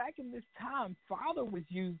 again, back in this time, Father was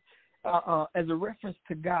used as a reference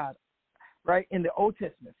to God. right? In the Old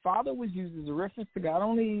Testament, Father was used as a reference to God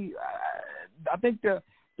only, I think the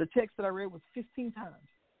text that I read was 15 times,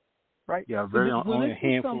 right? Yeah, So only a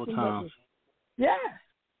handful of times.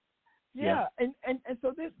 Yeah. And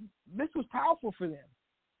so this was powerful for them,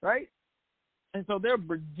 right? And so they're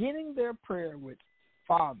beginning their prayer with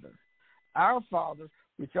Father, our Father,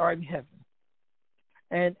 which art in heaven.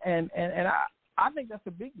 And I think that's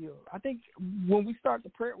a big deal. I think when we start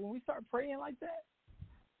praying like that,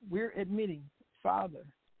 we're admitting, Father,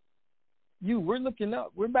 we're looking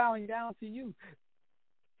up, we're bowing down to you.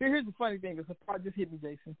 Here's the funny thing, this part just hit me,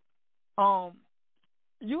 Jason.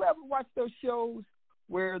 You ever watch those shows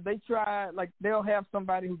where they try, like they'll have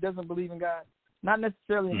somebody who doesn't believe in God, not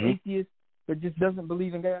necessarily an atheist, but just doesn't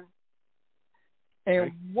believe in God?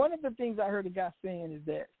 And one of the things I heard a guy saying is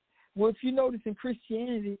that, well, if you notice in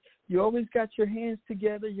Christianity, you always got your hands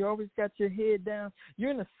together, you always got your head down.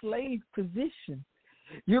 You're in a slave position.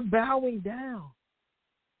 You're bowing down.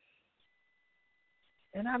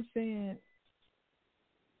 And I'm saying,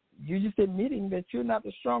 you're just admitting that you're not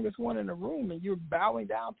the strongest one in the room, and you're bowing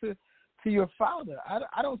down to your Father.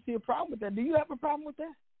 I don't see a problem with that. Do you have a problem with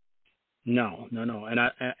that? No.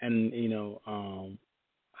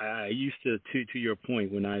 I used to your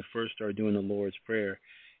point, when I first started doing the Lord's Prayer,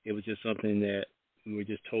 it was just something that we were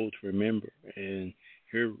just told to remember. And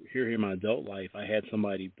here in my adult life, I had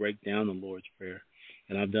somebody break down the Lord's Prayer,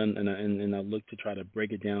 and I've done, and I look to try to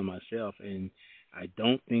break it down myself. And I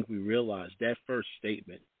don't think we realize that first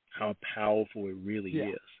statement, how powerful it really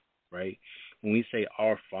is, right? When we say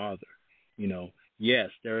our Father, yes,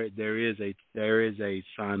 there is a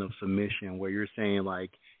sign of submission where you're saying,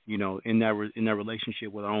 like, in that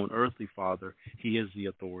relationship with our own earthly father, he is the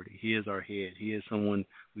authority, he is our head, he is someone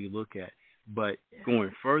we look at. But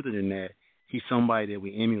going further than that, he's somebody that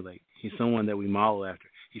we emulate, he's someone that we model after,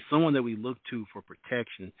 he's someone that we look to for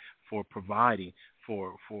protection, for providing,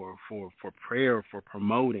 for prayer, for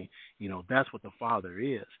promoting. That's what the Father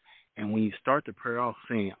is. And when you start the prayer off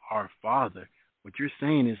saying our Father, what you're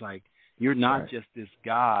saying is, like, you're not just this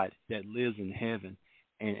God that lives in heaven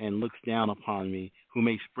and looks down upon me, who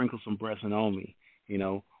may sprinkle some blessing on me.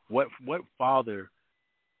 What father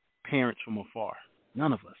parents from afar?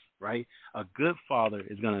 None of us, right? A good father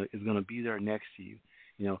is gonna be there next to you.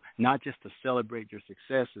 Not just to celebrate your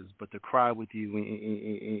successes, but to cry with you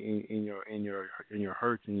in your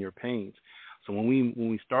hurts and your pains. So when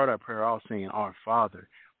we start our prayer off saying our Father,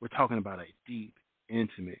 we're talking about a deep,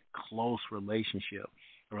 intimate, close relationship.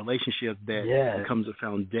 A relationship that becomes the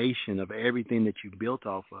foundation of everything that you built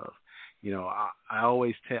off of. I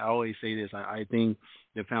always say this. I think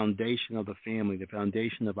the foundation of the family, the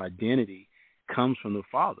foundation of identity, comes from the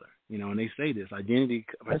Father. And they say this: identity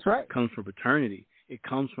comes from paternity. It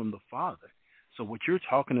comes from the Father. So what you're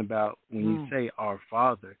talking about when you say our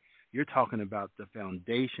Father, you're talking about the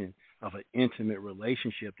foundation of an intimate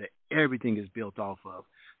relationship that everything is built off of.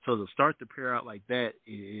 So to start the prayer out like that,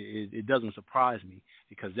 it doesn't surprise me,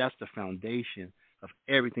 because that's the foundation of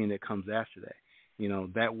everything that comes after that.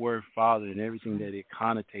 That word Father and everything that it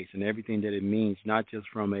connotates and everything that it means, not just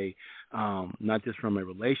from a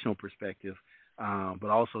relational perspective, but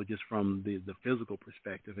also just from the physical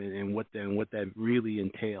perspective and what that really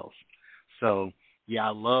entails. So I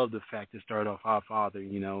love the fact to start off our Father,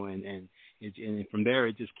 and from there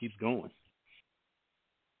it just keeps going.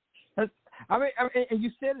 I mean, and you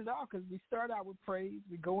said it all, because we start out with praise.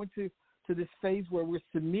 We go into this phase where we're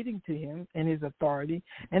submitting to Him and His authority,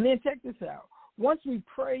 and then check this out. Once we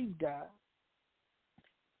praise God,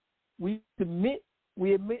 we submit.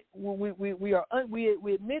 We admit we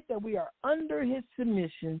admit that we are under His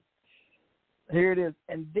submission. Here it is,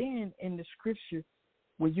 and then in the Scripture,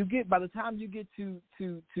 by the time you get to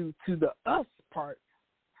the us part,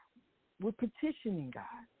 we're petitioning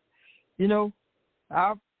God.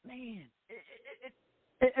 Man.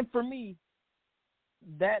 And for me,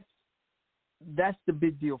 that's the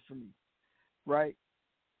big deal for me, right?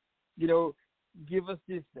 Give us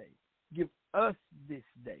this day. Give us this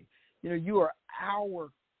day. You are our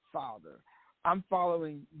Father. I'm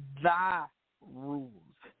following thy rules.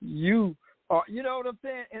 You are, you know what I'm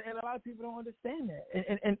saying? And a lot of people don't understand that.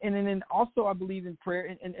 And then also I believe in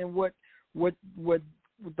prayer and what the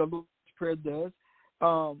Lord's Prayer does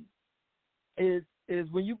is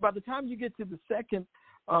when by the time you get to the second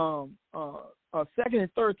and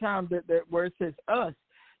third time that where it says us,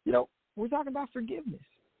 we're talking about forgiveness.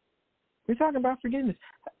 We're talking about forgiveness.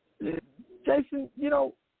 Jason,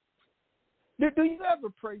 do you ever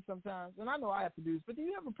pray sometimes? And I know I have to do this, but do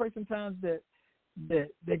you ever pray sometimes that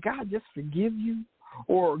God just forgive you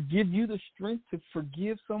or give you the strength to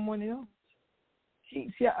forgive someone else?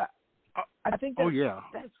 See, I think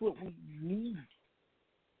that's what we need.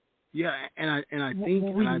 Yeah, and I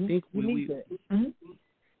think we need that. Mm-hmm.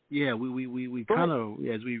 Yeah, we kind of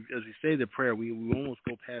as we say the prayer, we almost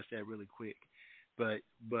go past that really quick. But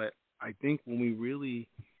I think when we really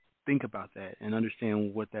think about that and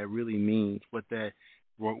understand what that really means, where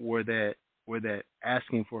that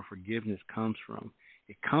asking for forgiveness comes from,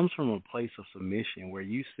 it comes from a place of submission where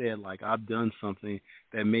you said, like, I've done something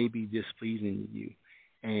that may be displeasing to you,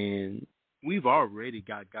 and we've already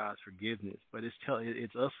got God's forgiveness, but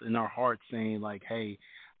it's us in our hearts saying, like, hey,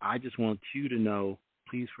 I just want you to know,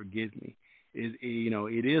 please forgive me.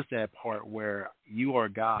 It is that part where you are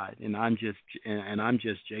God and I'm just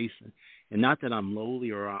Jason, and not that I'm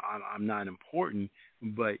lowly or I'm not important,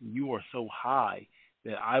 but you are so high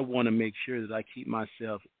that I want to make sure that I keep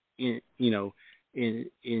myself in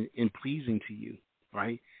pleasing to you,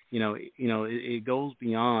 right? It goes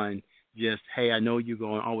beyond just, hey, I know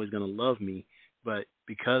you're always going to love me, but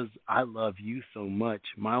because I love you so much,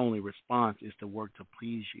 my only response is to work to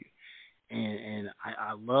please you. And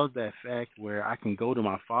I love that fact where I can go to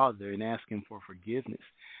my Father and ask him for forgiveness,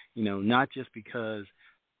 not just because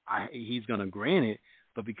he's going to grant it,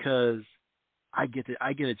 but because I get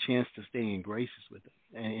a chance to stay in graces with him.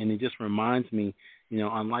 And it just reminds me,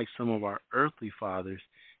 unlike some of our earthly fathers,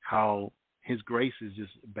 how his graces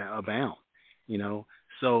just abound,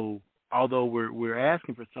 So although we're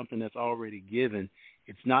asking for something that's already given,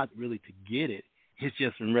 it's not really to get it. It's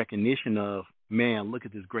just in recognition of, man, look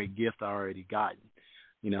at this great gift I already gotten.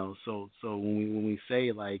 So when we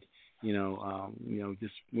say, like,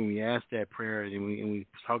 just when we ask that prayer and we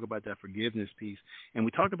talk about that forgiveness piece, and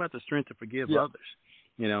we talk about the strength to forgive others,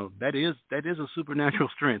 that is a supernatural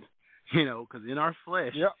strength, because in our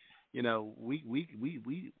flesh, we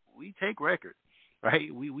take record,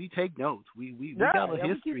 right? We take notes. We got a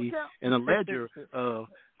history and a ledger of,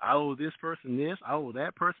 I owe this person this, I owe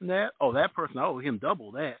that person that, oh, that person, I owe him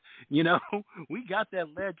double that. We got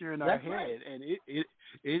that ledger in our head, and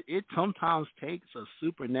it sometimes takes a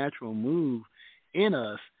supernatural move in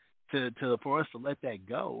us for us to let that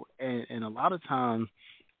go. And a lot of times,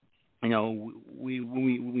 when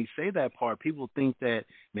we say that part, people think that,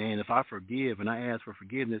 man, if I forgive and I ask for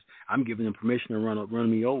forgiveness, I'm giving them permission to run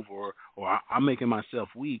me over, or I'm making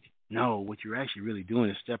myself weak. No, what you're actually really doing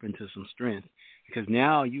is step into some strength, because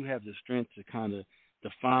now you have the strength to kind of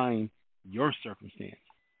define your circumstance.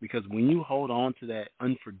 Because when you hold on to that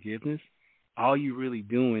unforgiveness, all you're really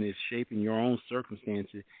doing is shaping your own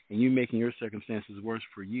circumstances, and you're making your circumstances worse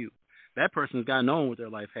for you. That person's gotten on with their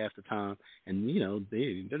life half the time, and,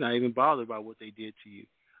 they're not even bothered by what they did to you.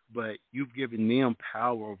 But you've given them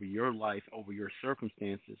power over your life, over your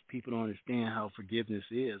circumstances. People don't understand how forgiveness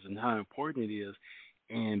is and how important it is.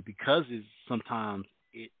 And because sometimes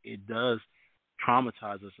it does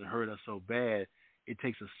traumatize us and hurt us so bad, it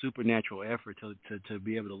takes a supernatural effort to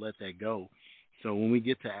be able to let that go. So when we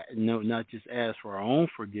get to not just ask for our own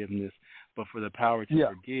forgiveness, but for the power to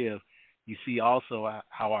forgive, you see also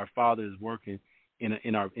how our Father is working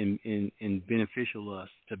in beneficial us,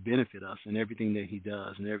 to benefit us in everything that he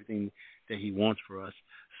does and everything that he wants for us.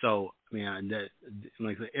 So, man,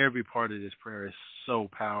 every part of this prayer is so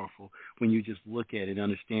powerful when you just look at it and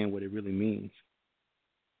understand what it really means.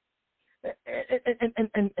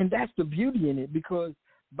 And that's the beauty in it, because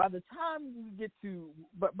by the time we get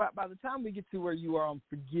to where you are on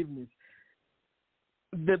forgiveness,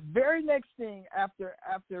 the very next thing after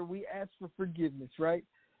we ask for forgiveness, right?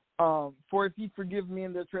 For if you forgive me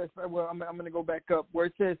in their trespass, well, I'm going to go back up where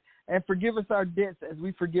it says, and forgive us our debts as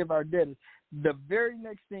we forgive our debtors. The very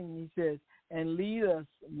next thing he says, and lead us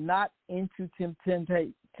not into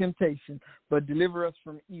temptation, but deliver us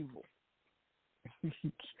from evil.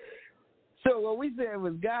 So what we said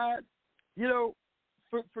was, God,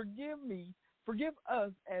 forgive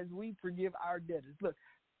us as we forgive our debtors. Look,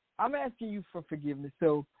 I'm asking you for forgiveness,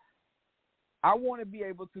 so I want to be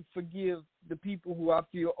able to forgive the people who I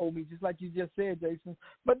feel owe me, just like you just said, Jason.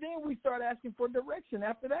 But then we start asking for direction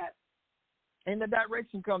after that. And the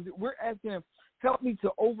direction comes, we're asking him, help me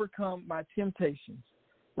to overcome my temptations,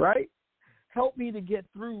 right? Help me to get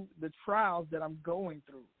through the trials that I'm going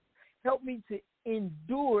through. Help me to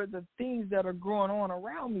endure the things that are going on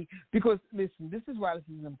around me. Because, listen, this is why this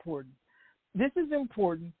is important. This is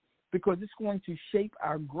important because it's going to shape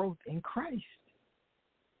our growth in Christ.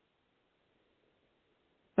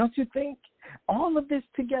 Don't you think? All of this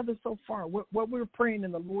together so far, what we're praying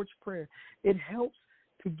in the Lord's Prayer, it helps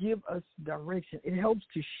to give us direction. It helps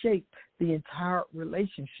to shape the entire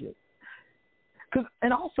relationship.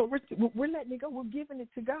 And also, we're letting it go. We're giving it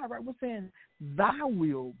to God, right? We're saying, thy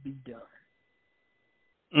will be done.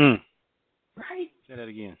 Mm. Right? Say that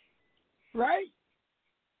again. right?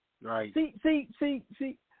 Right. See.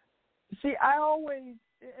 I always,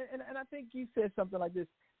 and I think you said something like this.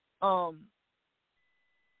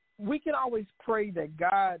 We can always pray that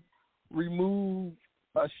God remove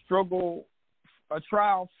a struggle, a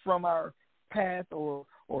trial from our path, or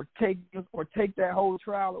take that whole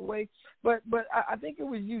trial away. But I think it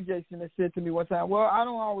was you, Jason, that said to me one time, well, I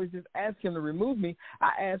don't always just ask him to remove me.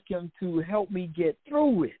 I ask him to help me get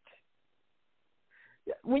through it.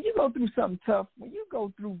 When you go through something tough, when you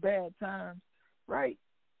go through bad times, right,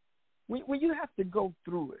 when you have to go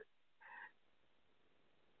through it,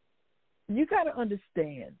 you got to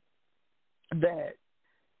understand that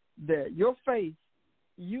your faith,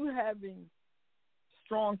 you having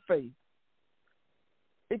strong faith,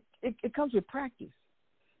 it comes with practice.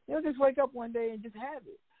 You don't just wake up one day and just have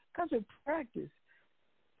it. It comes with practice.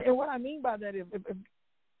 And what I mean by that is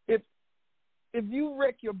if you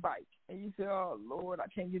wreck your bike and you say, oh, Lord, I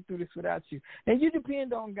can't get through this without you, and you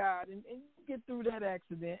depend on God and you get through that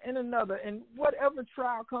accident and another, and whatever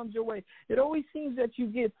trial comes your way, it always seems that you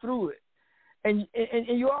get through it. And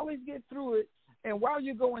you always get through it. And while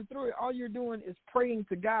you're going through it, all you're doing is praying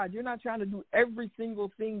to God. You're not trying to do every single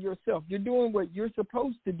thing yourself. You're doing what you're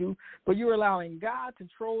supposed to do, but you're allowing God to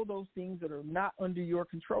control those things that are not under your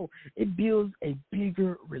control. It builds a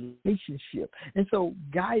bigger relationship. And so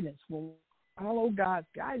guidance, when we follow God's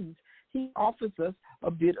guidance, he offers us a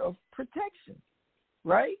bit of protection,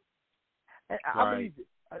 right? And I believe it.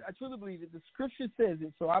 I truly believe it. The scripture says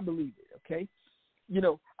it, so I believe it, okay? You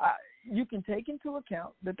know, you can take into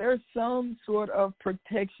account that there's some sort of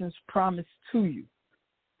protections promised to you.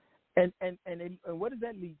 And what does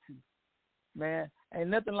that lead to? Man, ain't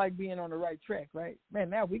nothing like being on the right track, right? Man,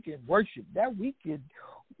 now we can worship. That we could,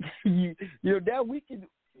 that we could.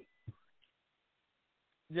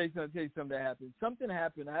 Jason, I'll tell you something that happened. Something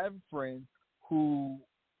happened. I have a friend who,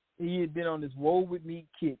 he had been on this woe with me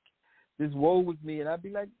kick, this woe with me, and I'd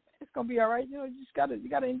be like, it's going to be all right. You know, you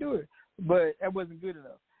gotta endure it. But that wasn't good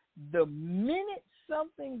enough. The minute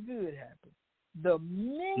something good happened,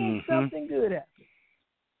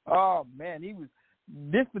 oh, man,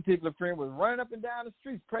 this particular friend was running up and down the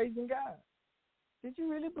streets praising God. Did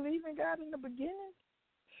you really believe in God in the beginning?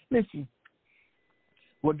 Listen,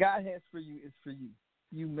 what God has for you is for you.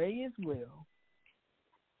 You may as well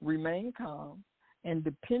remain calm and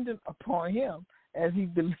dependent upon him as he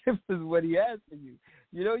delivers what he has for you.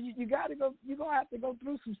 You know, you got to go. You're gonna have to go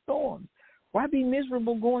through some storms. Why be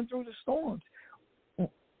miserable going through the storms?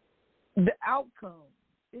 The outcome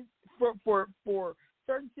is for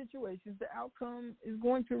certain situations. The outcome is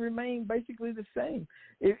going to remain basically the same.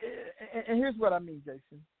 And here's what I mean,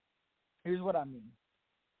 Jason. Here's what I mean.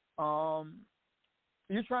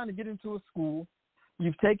 You're trying to get into a school.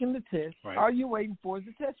 You've taken the test. Right. All you're waiting for is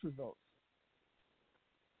the test results.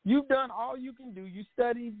 You've done all you can do. You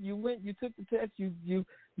studied. You went. You took the test. You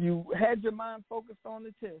had your mind focused on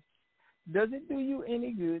the test. Does it do you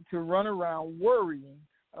any good to run around worrying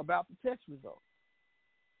about the test results?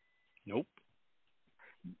 Nope.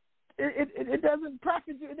 It doesn't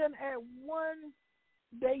profit you. It doesn't add one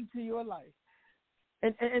day to your life.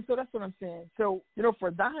 And so that's what I'm saying. So, you know, for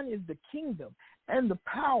thine is the kingdom and the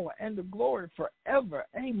power and the glory forever.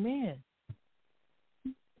 Amen.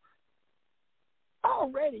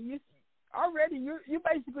 Already you're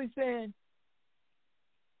basically saying,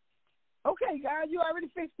 okay, God, you already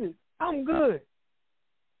fixed it. I'm good.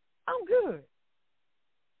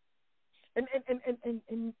 And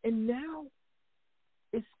now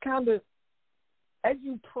it's kind of, as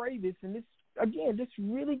you pray this, and this again, this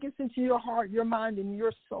really gets into your heart, your mind, and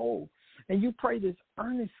your soul, and you pray this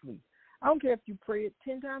earnestly. I don't care if you pray it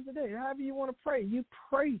 10 times a day, however you want to pray. You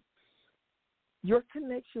pray. Your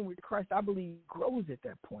connection with Christ, I believe, grows at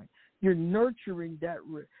that point. You're nurturing that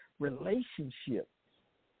relationship.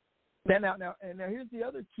 Now, here's the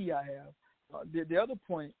other key I have. The other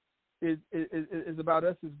point is about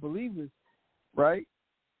us as believers, right?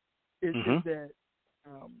 Is that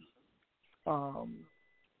I'm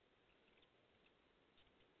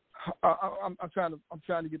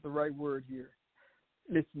trying to get the right word here.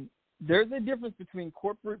 Listen, there's a difference between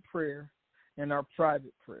corporate prayer and our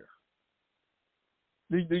private prayer.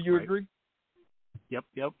 Do you agree? Yep.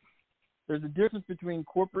 There's a difference between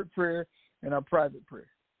corporate prayer and our private prayer.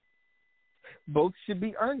 Both should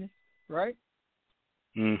be earnest, right?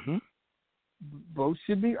 Mm-hmm. Both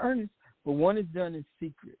should be earnest, but one is done in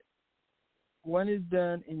secret. One is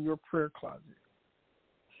done in your prayer closet.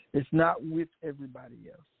 It's not with everybody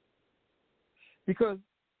else. Because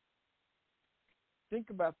think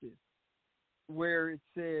about this, where it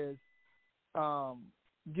says,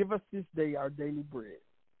 give us this day our daily bread.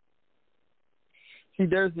 See,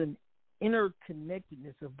 there's an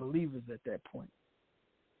interconnectedness of believers at that point,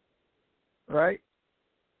 right?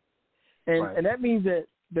 And that means that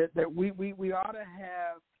we ought to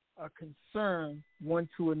have a concern one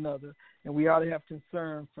to another, and we ought to have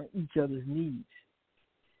concern for each other's needs.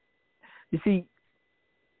 You see,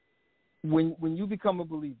 when you become a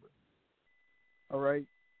believer, all right,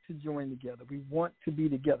 to join together, we want to be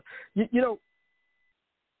together. You know,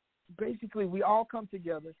 basically, we all come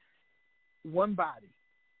together, one body,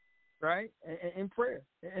 right, in prayer,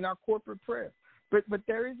 in our corporate prayer. But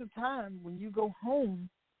there is a time when you go home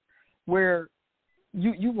where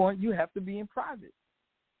you have to be in private.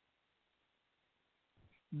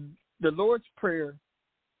 The Lord's Prayer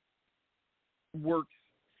works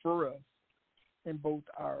for us in both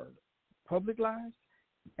our public lives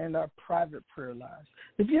and our private prayer lives.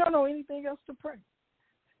 If you don't know anything else to pray,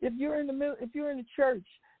 if you're in the church,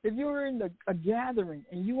 if you're in a gathering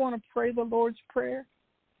and you want to pray the Lord's Prayer,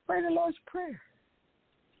 pray the Lord's Prayer.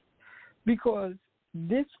 Because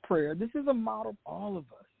this is a model for all of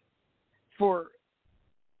us, for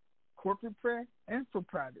corporate prayer and for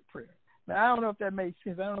private prayer. Now, I don't know if that made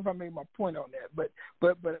sense. I don't know if I made my point on that, but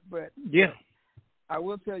yeah, I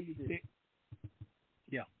will tell you this.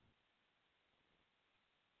 Yeah.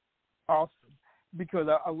 Awesome. Because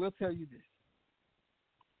I will tell you this.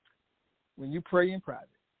 When you pray in private,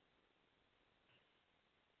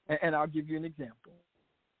 and I'll give you an example.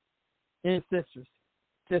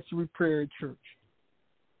 Intercessory prayer at church.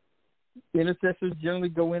 Intercessors generally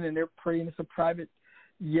go in and they're praying. It's a private.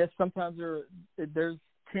 Yes, sometimes there's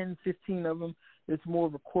 10, 15 of them. It's more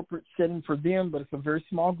of a corporate setting for them, but it's a very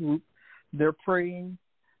small group. They're praying.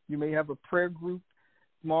 You may have a prayer group,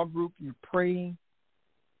 small group. You're praying.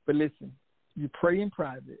 But listen, you pray in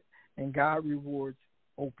private, and God rewards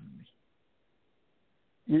openly.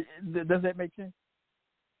 Does that make sense?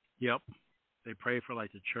 Yep. They pray for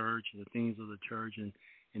like the church and the things of the church, and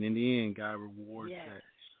in the end, God rewards that.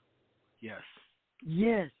 Yes.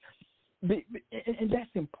 Yes. And that's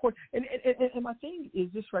important. And my thing is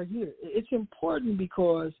this right here. It's important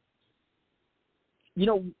because, you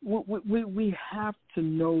know, we have to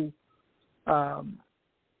know.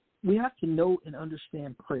 We have to know and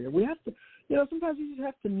understand prayer. We have to, you know, sometimes you just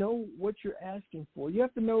have to know what you're asking for. You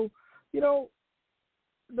have to know, you know,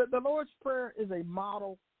 the Lord's Prayer is a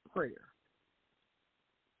model prayer.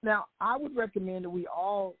 Now, I would recommend that we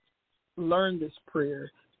all learn this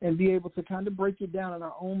prayer and be able to kind of break it down in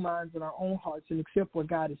our own minds and our own hearts and accept what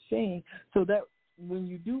God is saying, so that when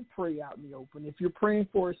you do pray out in the open, if you're praying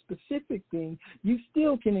for a specific thing, you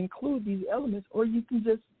still can include these elements, or you can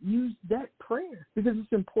just use that prayer because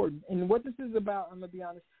it's important. And what this is about, I'm going to be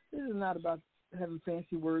honest, this is not about having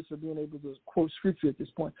fancy words or being able to quote scripture at this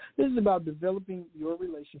point. This is about developing your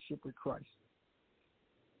relationship with Christ.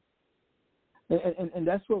 And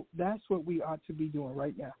that's what we ought to be doing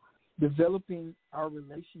right now, developing our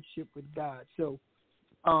relationship with God. So,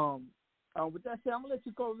 with that said, I'm gonna let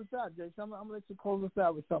you close this out, Jason. I'm gonna let you close this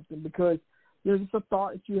out with something, because there's just a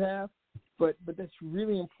thought that you have, but that's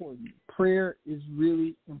really important. Prayer is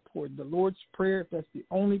really important. The Lord's Prayer, if that's the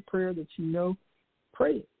only prayer that you know,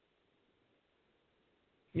 pray it.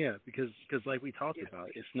 Yeah, because like we talked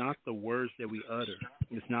about, it's not the words that we utter.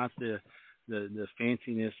 It's not the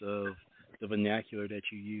fanciness of the vernacular that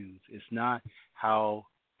you use. It's not how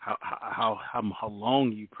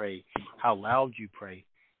long you pray, how loud you pray.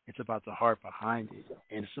 It's about the heart behind it,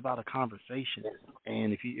 and it's about a conversation.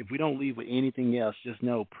 And if we don't leave with anything else, just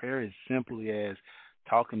know prayer is simply as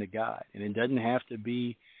talking to God, and it doesn't have to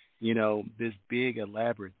be, you know, this big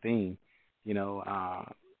elaborate thing. You know,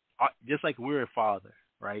 just like we're a father,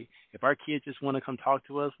 right? If our kids just want to come talk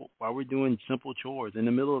to us while we're doing simple chores in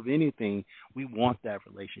the middle of anything, we want that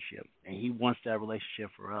relationship, and He wants that relationship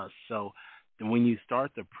for us. So when you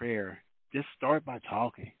start the prayer, just start by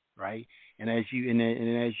talking, right? And as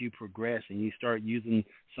you progress and you start using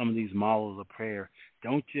some of these models of prayer,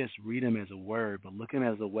 don't just read them as a word, but look at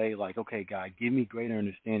them as a way like, okay, God, give me greater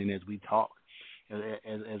understanding as we talk,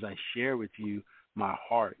 as I share with you my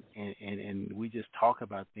heart, and we just talk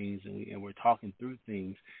about things, and we're talking through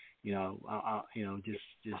things,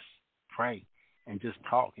 just pray and just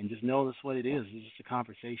talk and just know that's what it is. It's just a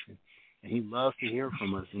conversation, and He loves to hear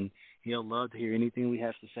from us, and He'll love to hear anything we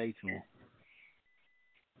have to say to Him.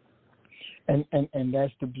 And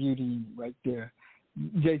that's the beauty right there.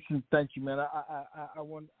 Jason, thank you, man. I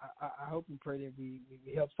hope and pray that we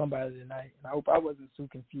help somebody tonight. And I hope I wasn't so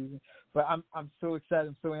confusing. But I'm so excited,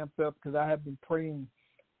 I'm so amped up, because I have been praying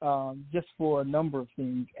just for a number of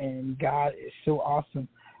things, and God is so awesome.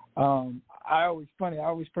 I always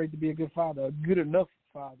prayed to be a good father, a good enough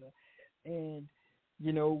father. And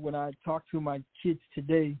you know, when I talk to my kids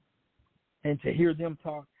today, and to hear them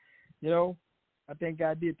talk, I think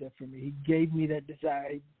God did that for me. He gave me that desire.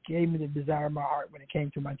 He gave me the desire in my heart when it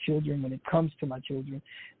came to my children, when it comes to my children.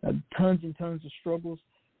 Tons and tons of struggles.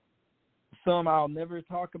 Some I'll never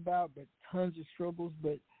talk about, but tons of struggles.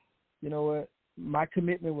 But you know what? My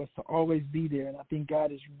commitment was to always be there, and I think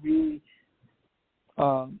God has really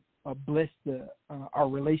blessed our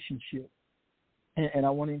relationship. And I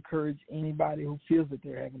want to encourage anybody who feels that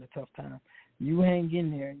they're having a tough time. You hang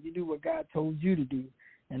in there and you do what God told you to do.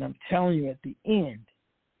 And I'm telling you, at the end,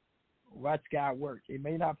 watch God work. It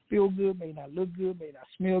may not feel good, may not look good, may not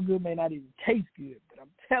smell good, may not even taste good. But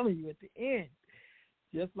I'm telling you, at the end,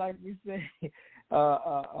 just like we say,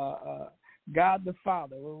 God the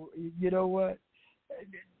Father, you know what?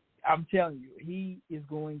 I'm telling you, he is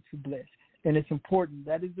going to bless. And it's important.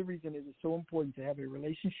 That is the reason it is so important to have a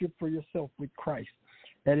relationship for yourself with Christ.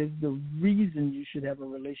 That is the reason you should have a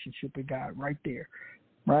relationship with God right there,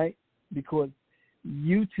 right? Because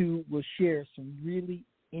you two will share some really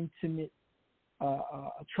intimate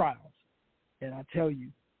trials. And I tell you,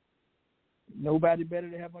 nobody better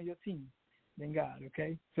to have on your team than God,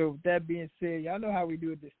 okay? So with that being said, y'all know how we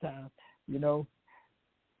do it this time.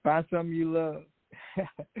 Find something you love.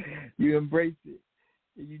 You embrace it.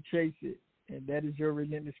 And you chase it. And that is your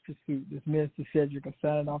relentless pursuit. This Minister Sedric, I'm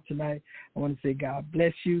signing off tonight. I want to say God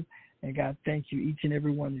bless you, and God thank you, each and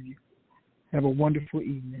every one of you. Have a wonderful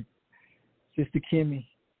evening. Sister Kimmy.